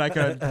it would be like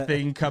a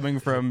thing coming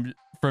from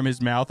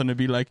his mouth, and it'd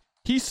be like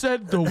he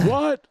said the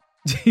what?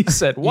 He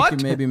said You what?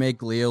 can maybe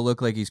make Leo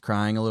look like he's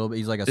crying a little bit.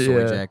 He's like a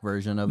soy Yeah. jack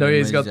version of No, him.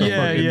 he's got the like-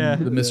 Yeah, fucking yeah.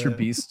 the Mr. Yeah.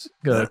 Beast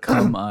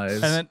cum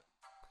eyes. And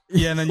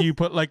then you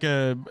put like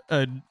a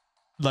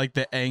like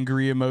the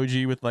angry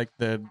emoji with like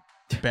the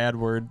bad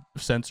word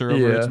censor over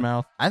Yeah. its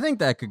mouth. I think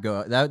that could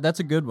go. That's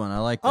a good one. I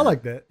like that. I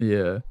like that.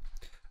 yeah.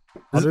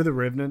 I'll do The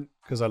Revenant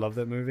because I love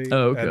that movie.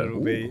 Oh, okay.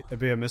 And it'd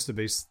be a Mr.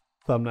 Beast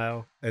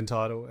thumbnail and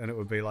title, and it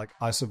would be like,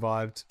 I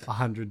survived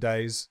 100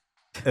 days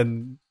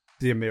in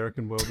the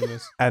American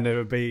wilderness. And it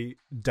would be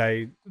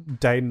day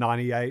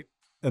 98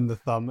 in the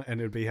thumb, and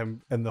it would be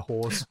him and the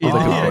horse. Oh,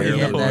 Oh, yeah,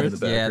 yeah, the that's,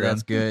 horse. yeah,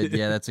 that's good.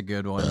 Yeah, that's a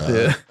good one.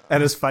 Yeah.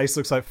 And his face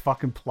looks like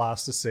fucking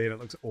plasticine. It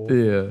looks awful.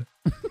 Yeah.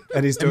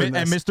 And he's doing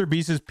And this. Mr.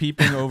 Beast is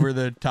peeping over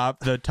the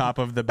top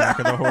of the back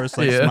of the horse,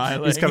 like Yeah.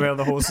 smiling. He's coming out of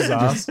the horse's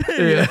ass.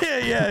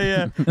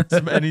 yeah.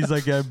 And he's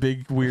like a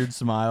big weird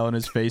smile, and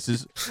his face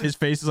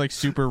is like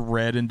super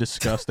red and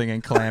disgusting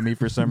and clammy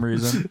for some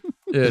reason.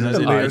 Yeah, and his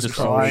And Leo's eyes are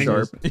so crying.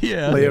 sharp.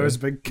 Yeah, Leo's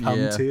big cum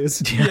Yeah.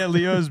 tears. yeah.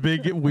 Leo's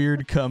big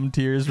weird cum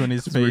tears when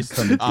his weird face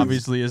cum tears.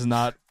 obviously is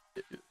not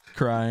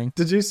crying.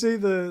 Did you see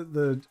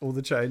the all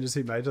the changes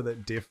he made to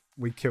that deaf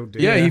We Killed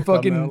Deer? Yeah, he thumbnail or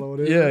fucking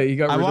whatever? yeah, he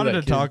got rid I of wanted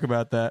that to kid. talk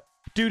about that,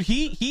 dude.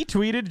 He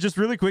tweeted just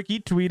really quick. He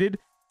tweeted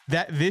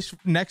that this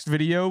next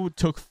video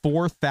took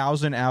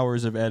 4,000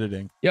 hours of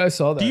editing. Yeah, I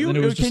saw that. Do you and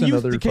it was just can you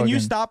another can you fucking-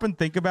 stop and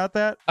think about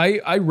that?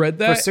 I read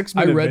that. 6 I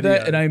minute read that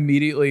video. and I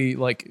immediately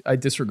I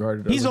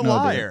disregarded it. I He's was a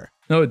like, no, it didn't. liar.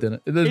 No, it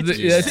didn't.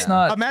 It's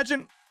not.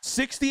 Imagine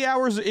 60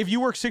 hours. If you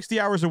work 60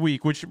 hours a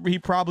week, which he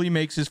probably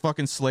makes his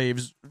fucking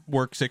slaves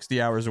work 60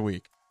 hours a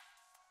week,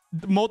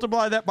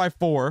 multiply that by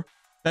 4.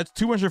 That's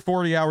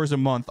 240 hours a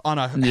month on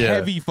a Yeah.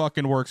 heavy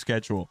fucking work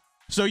schedule.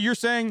 So you're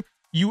saying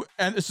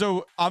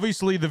so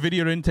obviously the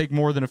video didn't take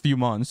more than a few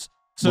months.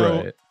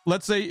 So Right.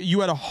 let's say you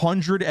had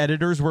 100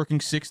 editors working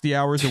 60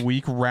 hours a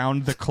week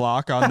round the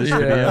clock on this Yeah.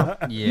 video.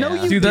 Yeah. No,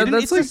 you Dude, didn't.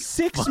 that's It's like- a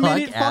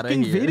 6-minute Fuck outta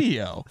fucking here.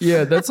 video.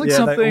 Yeah, that's like yeah,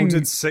 they all something.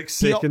 did 6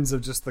 He- seconds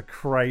of just the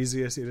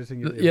craziest editing.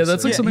 you've Yeah, ever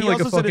that's like seen. something he like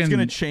also a said it's fucking-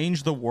 going to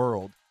change the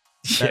world.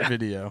 That Yeah.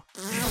 video.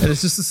 And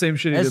it's just the same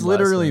shit. He That's did last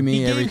literally time. me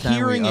He every gave time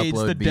hearing we aids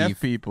upload to beef.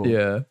 deaf people.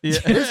 Yeah. Yeah.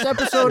 This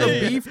episode of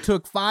Beef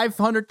took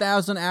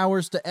 500,000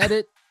 hours to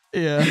edit.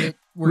 Yeah.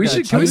 We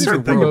should. Can we start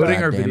think about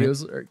promoting our God damn it.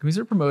 videos? Or can we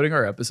start promoting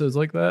our episodes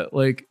like that?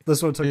 Like,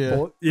 This one took Yeah.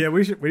 4. Yeah,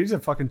 we need to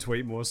fucking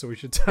tweet more, so we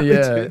should tell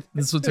yeah,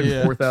 this would take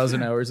Yeah.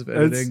 4,000 hours of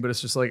It's- editing, but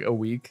it's just like a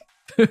week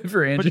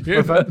for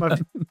Andrew.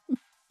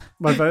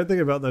 My favorite thing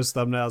about those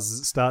thumbnails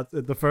is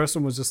the first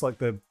one was just like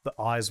the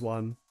eyes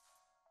one,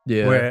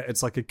 yeah, where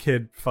it's like a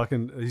kid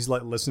he's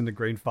like listening to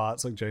green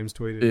farts like James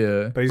tweeted.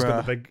 yeah, But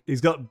Bruh.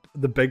 he's got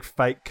the big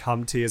fake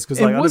cum tears because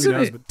And like I don't wasn't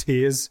even know, it- but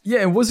tears. yeah.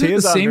 And wasn't it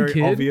Tears the are same very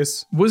kid?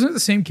 obvious. Wasn't it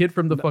the same kid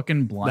from the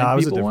fucking blind No, it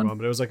was a people different one? one,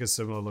 but it was like a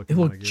similar looking It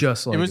one. I looked guess.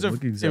 just like It was it a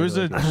looked it exactly was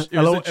a like it. it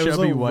was a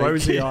chubby white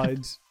rosy kid.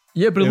 eyed,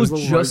 Yeah, but it it was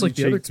looked a little just like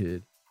the other rosy-cheeked-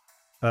 kid.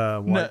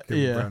 white kid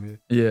yeah. with brown hair.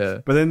 Yeah,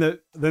 But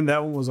then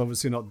that one was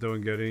obviously not doing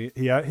good.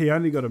 He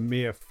only got a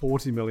mere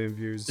 40 million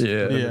views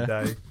Yeah. within Yeah.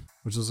 a day.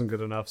 which wasn't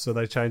good enough. So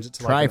they changed it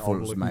to like an older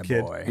Trifles, looking my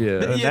kid. boy. Yeah.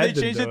 And Yeah, that they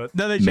didn't changed do it.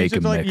 No, they changed Make it to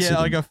him like Mexican.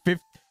 like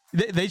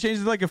a They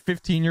changed it to like a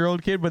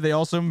 15-year-old kid, but they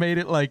also made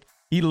it like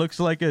he looks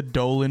like a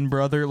Dolan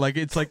brother. Like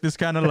it's like this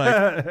kind of like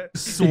You got the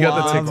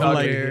suave, TikTok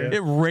like hair. it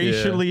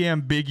racially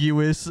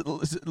ambiguous,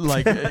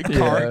 like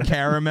Yeah.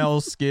 caramel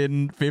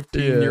skin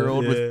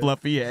 15-year-old Yeah. with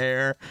fluffy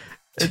hair.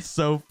 It's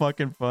so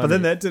fucking funny. But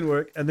then that didn't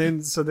work, and then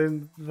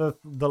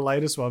the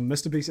latest one,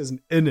 Mr. Beast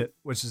isn't in it,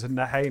 which is hey,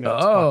 no,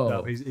 it's Oh. fucked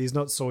up. He's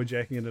not soy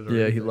jacking in it. Or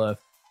Yeah, he anything.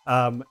 left.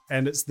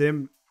 And it's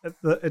them.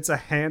 It's a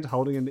hand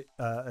holding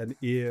an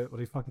ear. What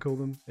do you fucking call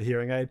them? A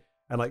hearing aid,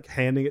 and like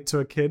handing it to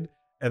a kid,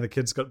 and the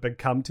kid's got big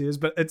cum tears.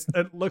 But it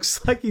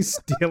looks like he's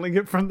stealing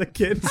it from the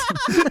kids.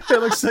 It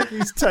looks like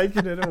he's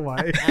taking it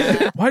away.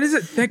 Why does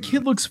it? That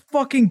kid looks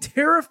fucking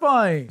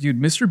terrifying, dude.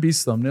 Mr.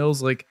 Beast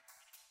thumbnails, like,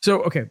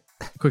 so okay.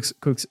 Quick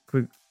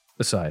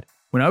aside.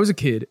 When I was a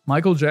kid,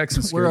 Michael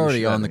Jackson. Scared We're the already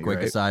shit out on of the me, quick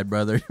right? aside,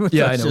 brother.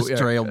 Yeah, I That's know. just Yeah,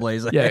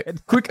 trailblazer. Yeah,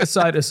 quick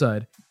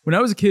aside. When I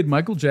was a kid,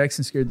 Michael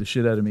Jackson scared the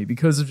shit out of me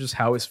because of just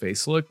how his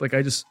face looked. Like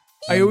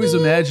I always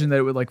imagined that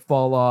it would like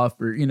fall off,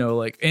 or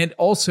like, and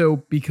also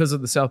because of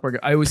the South Park,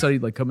 I always thought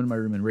he'd like come into my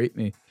room and rape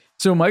me.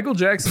 So Michael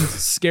Jackson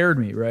scared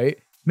me, right?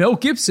 Mel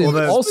Gibson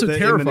Well, also the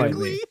terrified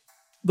Eminem- me.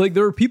 Like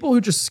there were people who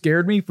just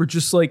scared me for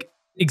just like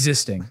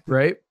existing,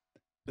 right?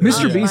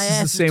 Mr. Beast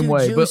is the same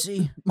way, but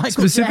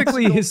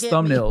specifically his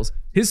thumbnails.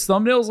 His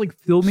thumbnails like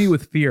fill me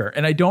with fear,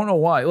 and I don't know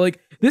why. Like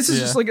this is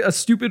just like a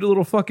stupid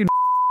little fucking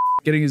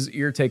getting his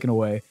ear taken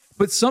away.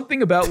 But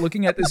something about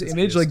looking at this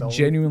image like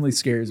genuinely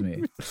scares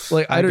me.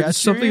 Like I don't got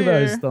something your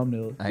about his ear.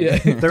 thumbnail. Yeah.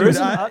 There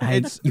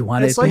is You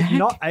want it's it like back?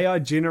 not AI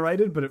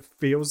generated, but it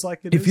feels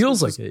like it. It is,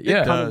 feels which like is it,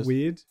 yeah. kind of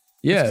weird.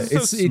 Yeah,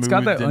 just so it's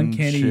got that smooth and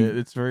uncanny. shit.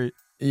 It's very.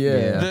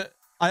 Yeah.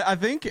 I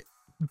think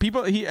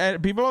people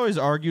always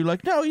argue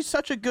like, no, he's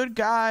such a good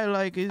guy.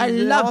 Like I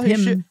love all his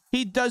him. shit-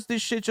 he does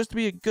this shit just to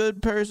be a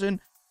good person.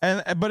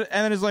 And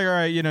then it's like, all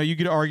right, you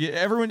could argue.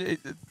 Everyone,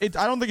 I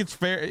don't think it's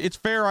fair. It's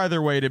fair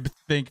either way to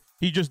think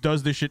he just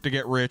does this shit to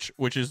get rich,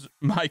 which is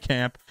my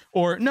camp.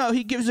 Or no,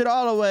 he gives it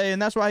all away, and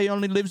that's why he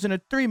only lives in a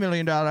 $3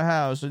 million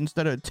house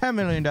instead of a $10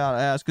 million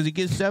house because he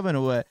gives 7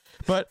 away.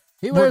 But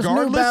He wears New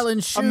regardless,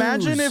 Balance shoes.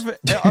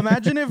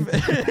 imagine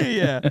if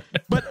yeah,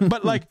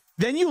 but like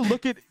then you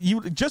look at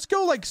you just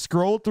go like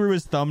scroll through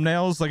his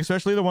thumbnails, like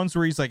especially the ones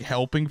where he's like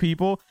helping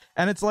people,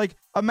 and it's like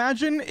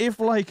imagine if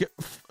like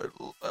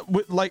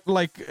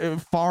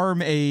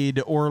Farm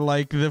Aid or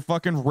like the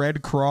fucking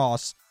Red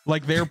Cross,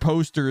 like their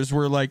posters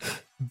were like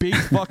big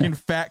fucking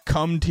fat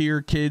cum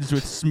tier kids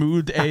with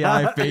smooth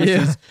AI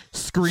faces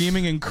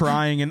screaming and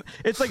crying, and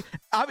it's like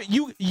I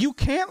mean, you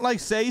can't like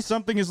say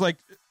something is like.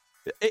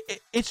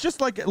 It's just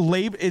like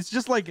it's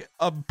just like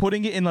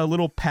putting it in a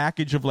little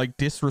package of like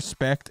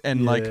disrespect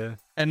and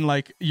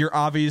like you're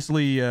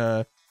obviously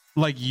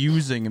like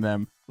using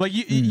them. Like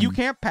you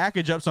can't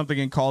package up something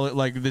and call it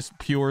like this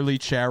purely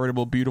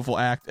charitable beautiful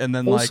act and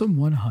then like Wholesome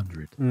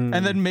 100. and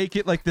then make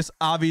it like this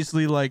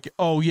obviously like,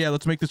 oh yeah,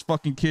 let's make this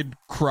fucking kid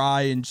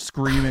cry and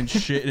scream and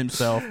shit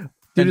himself.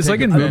 Dude, it's like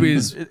in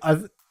movies.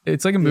 I've,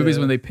 It's like in movies Yeah.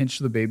 when they pinch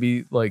the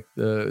baby, like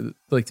to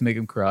make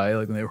him cry,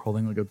 like when they were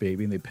holding like a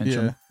baby and they pinch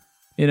him.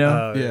 You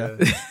know, Yeah.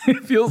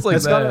 it feels like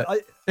It's that. kind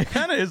of, It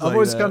kind of is. I've like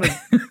always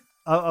that.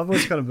 I've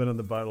always kind of been on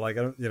the boat. Like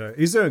I don't,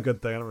 he's doing a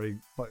good thing. I don't really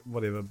like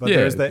whatever. But Yeah,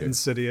 there's that okay.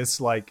 insidious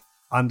like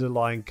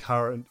underlying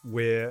current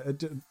where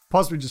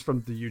possibly just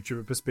from the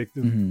YouTuber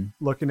perspective,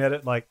 looking at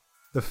it, like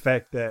the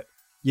fact that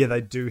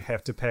they do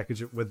have to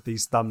package it with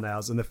these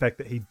thumbnails, and the fact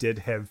that he did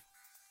have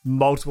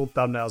multiple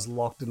thumbnails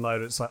locked and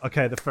loaded. It's like,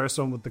 okay, the first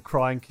one with the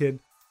crying kid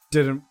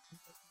didn't.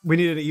 We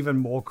needed even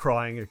more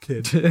crying a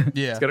kid.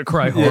 Yeah. It's got to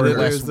cry Yeah, harder.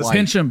 there's this-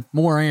 Pinch him.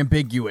 More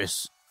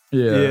ambiguous.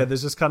 Yeah,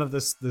 there's just kind of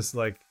this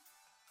like,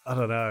 I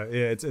don't know.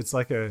 Yeah, it's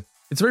like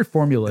It's very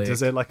formulaic.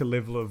 does there like a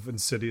level of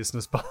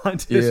insidiousness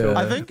behind it? Yeah.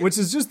 I think which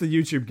is just the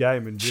YouTube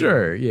game in general.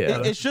 Sure,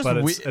 yeah. it's just But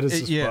it is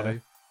just yeah.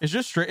 funny. It's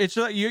just straight. It's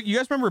like you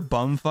guys remember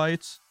bum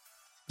fights?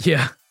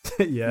 Yeah.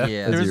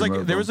 Yeah.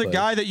 There was a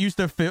guy that used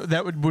to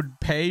that would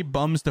pay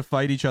bums to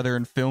fight each other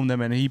and film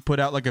them, and he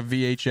put out like a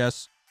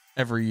VHS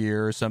every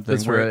year or something.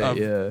 That's right,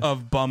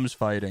 of bums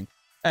fighting,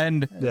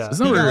 and Yeah.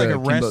 Isn't he that got where, like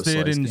Kimbo arrested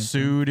Slice and came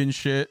sued and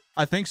shit.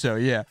 I think so,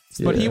 yeah.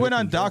 But he Yeah,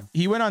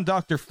 went on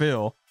Dr.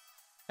 Phil,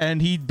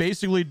 and he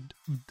basically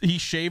he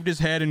shaved his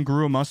head and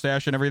grew a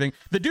mustache and everything.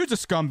 The dude's a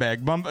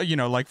scumbag,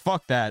 like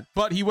fuck that.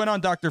 But he went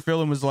on Dr.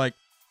 Phil and was like,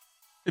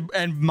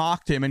 and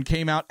mocked him and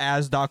came out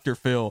as Dr.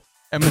 Phil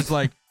and was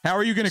like, "How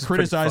are you going to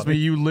criticize me?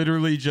 You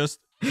literally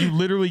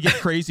get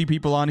crazy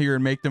people on here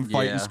and make them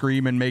fight and Yeah.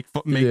 scream and make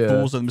Yeah.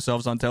 fools of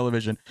themselves on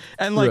television."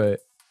 And like right.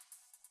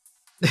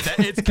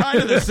 it's kind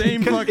of the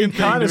same fucking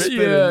thing. kinda to me. spit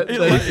it. It,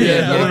 like, like,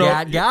 yeah, I don't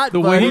know. got The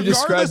way he Regardless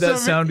described that of it,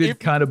 sounded if-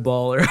 kind of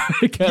baller.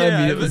 I kind of Yeah,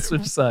 immediately this-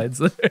 switched sides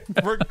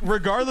there.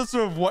 regardless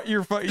of what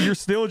you're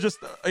still just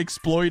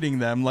exploiting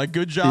them. Like,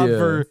 good job Yeah.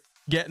 for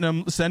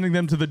sending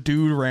them to the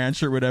dude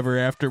ranch or whatever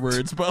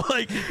afterwards. But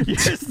like,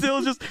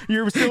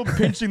 you're still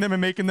pinching them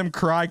and making them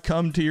cry,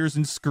 cum tears,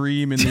 and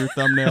scream in your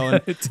thumbnail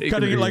and Taking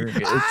cutting it their like,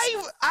 hearing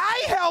aids.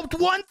 I helped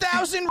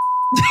 1,000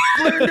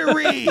 Learn to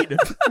read.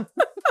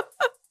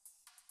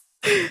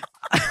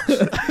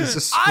 He's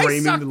just I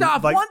screaming. sucked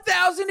off like,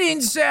 1,000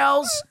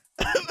 incels.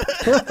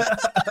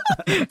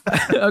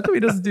 How come he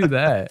doesn't do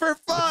that? For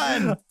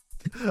fun.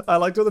 I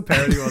liked all the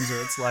parody ones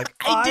where it's like,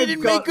 I didn't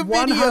I've got make a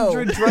video.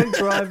 100 drunk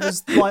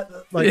drivers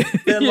like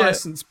their Yeah.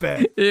 license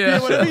back. Yeah.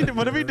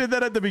 What if he did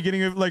that at the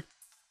beginning of like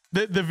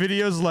the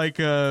video's like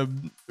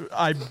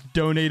I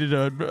donated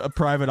a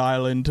private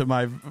island to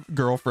my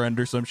girlfriend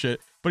or some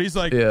shit. But he's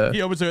like, Yeah.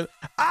 he opens it.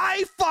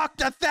 I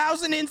fucked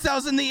 1,000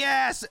 incels in the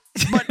ass,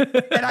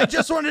 and I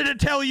just wanted to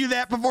tell you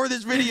that before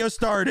this video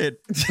started.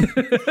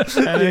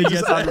 And then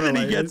just he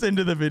unrelated. gets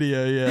into the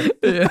video.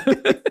 Yeah,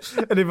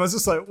 And he was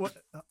just like, what?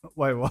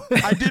 Wait, what?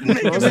 I didn't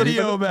make a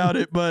video about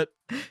it, but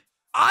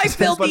I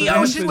filled But the it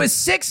ocean happened. with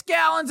 6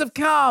 gallons of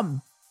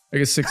cum. I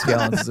guess 6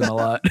 gallons isn't a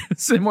lot.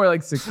 It's more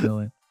like 6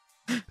 million.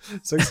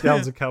 6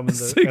 gallons of cum in the,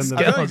 Six and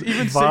the I feel like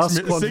even vast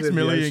 6 quantity of the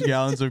million ocean.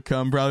 gallons of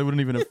cum probably wouldn't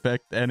even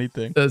affect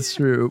anything. That's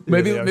true.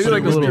 Maybe the maybe ocean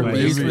like a would be little like-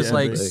 Released maybe was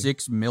like everything.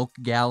 6 milk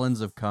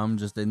gallons of cum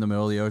just in the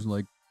middle of the ocean.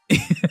 Like, Ew.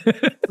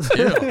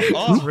 It's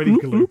Oh, really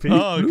gloopy.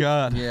 oh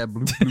god. yeah,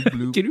 bloop, bloop,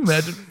 bloop. Can you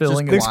imagine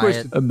filling Just a,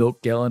 quiet. a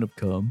milk gallon of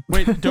cum?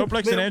 Wait,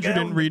 Doplex and Milk Andrew didn't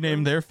gallon.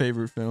 rename their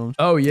favorite films.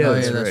 Oh yeah, Oh,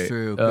 that's, yeah, that's right.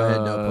 true. Go ahead,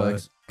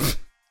 Doplex.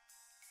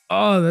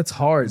 Oh, that's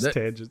hard. It's That-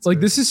 tangents, like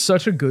man. this is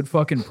such a good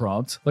fucking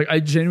prompt. Like I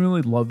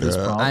genuinely love this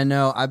prompt. I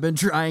know. I've been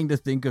trying to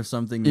think of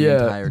something the yeah,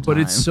 entire time. but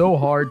it's so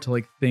hard to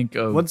like think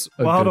of. What's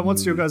a well, hold good on.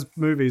 What's your movie. guys'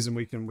 movies, and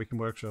we can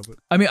workshop it.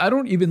 I mean, I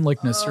don't even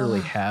like necessarily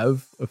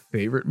have a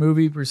favorite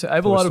movie per se. I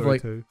have a Toy lot of Story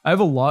like. 2. I have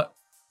a lot.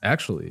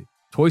 Actually,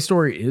 Toy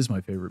Story is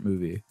my favorite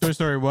movie. Toy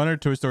Story 1 or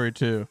Toy Story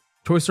 2?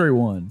 Toy Story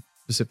 1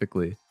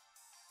 specifically.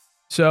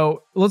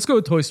 So let's go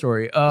with Toy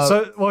Story.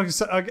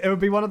 It would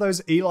be one of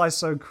those Eli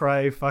So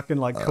Cray fucking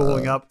like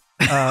calling up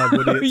Woody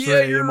at 3 Yeah,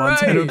 a.m. you're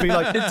ones, and it would be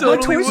right. like, It my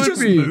totally toys would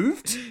just be.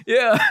 moved,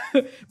 Yeah,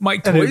 my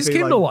And it'd toys be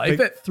came to like life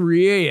big- at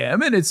 3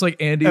 a.m. and it's like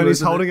Andy and was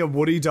he's holding a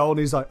Woody doll, and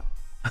he's like,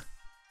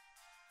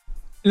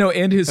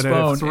 and his and then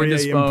phone, a 3 and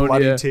his a.m. phone.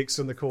 bloody Yeah. text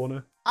in the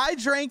corner. I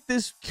drank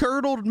this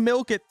curdled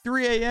milk at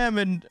 3 a.m.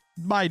 and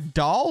my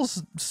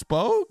dolls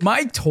spoke.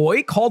 My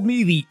toy called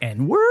me the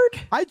N word,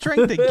 I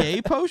drank the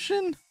gay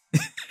potion.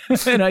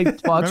 and I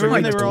thought Remember to my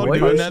when they were all toy.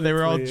 doing that? They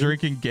were all Yeah.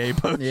 drinking gay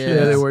potion.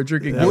 Yeah, they were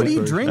drinking. Yeah. Woody gay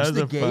potion. drinks That was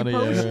the a gay funny,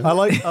 potion. I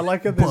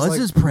like it. There's Buzz like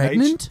is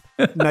pregnant.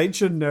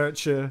 nature,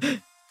 nurture,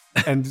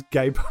 and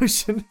gay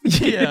potion.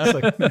 Yeah. It's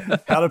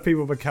like, how do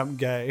people become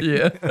gay?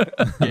 Yeah,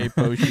 Gay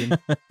potion.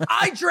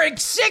 I drank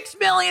 6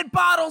 million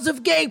bottles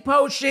of gay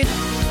potion.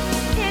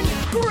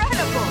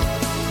 Incredible!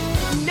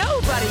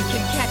 Nobody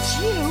can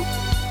catch you.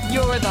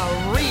 You're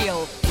the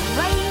real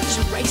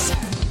Rage Racer.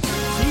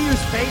 See you,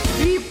 Space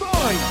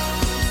B-Boy.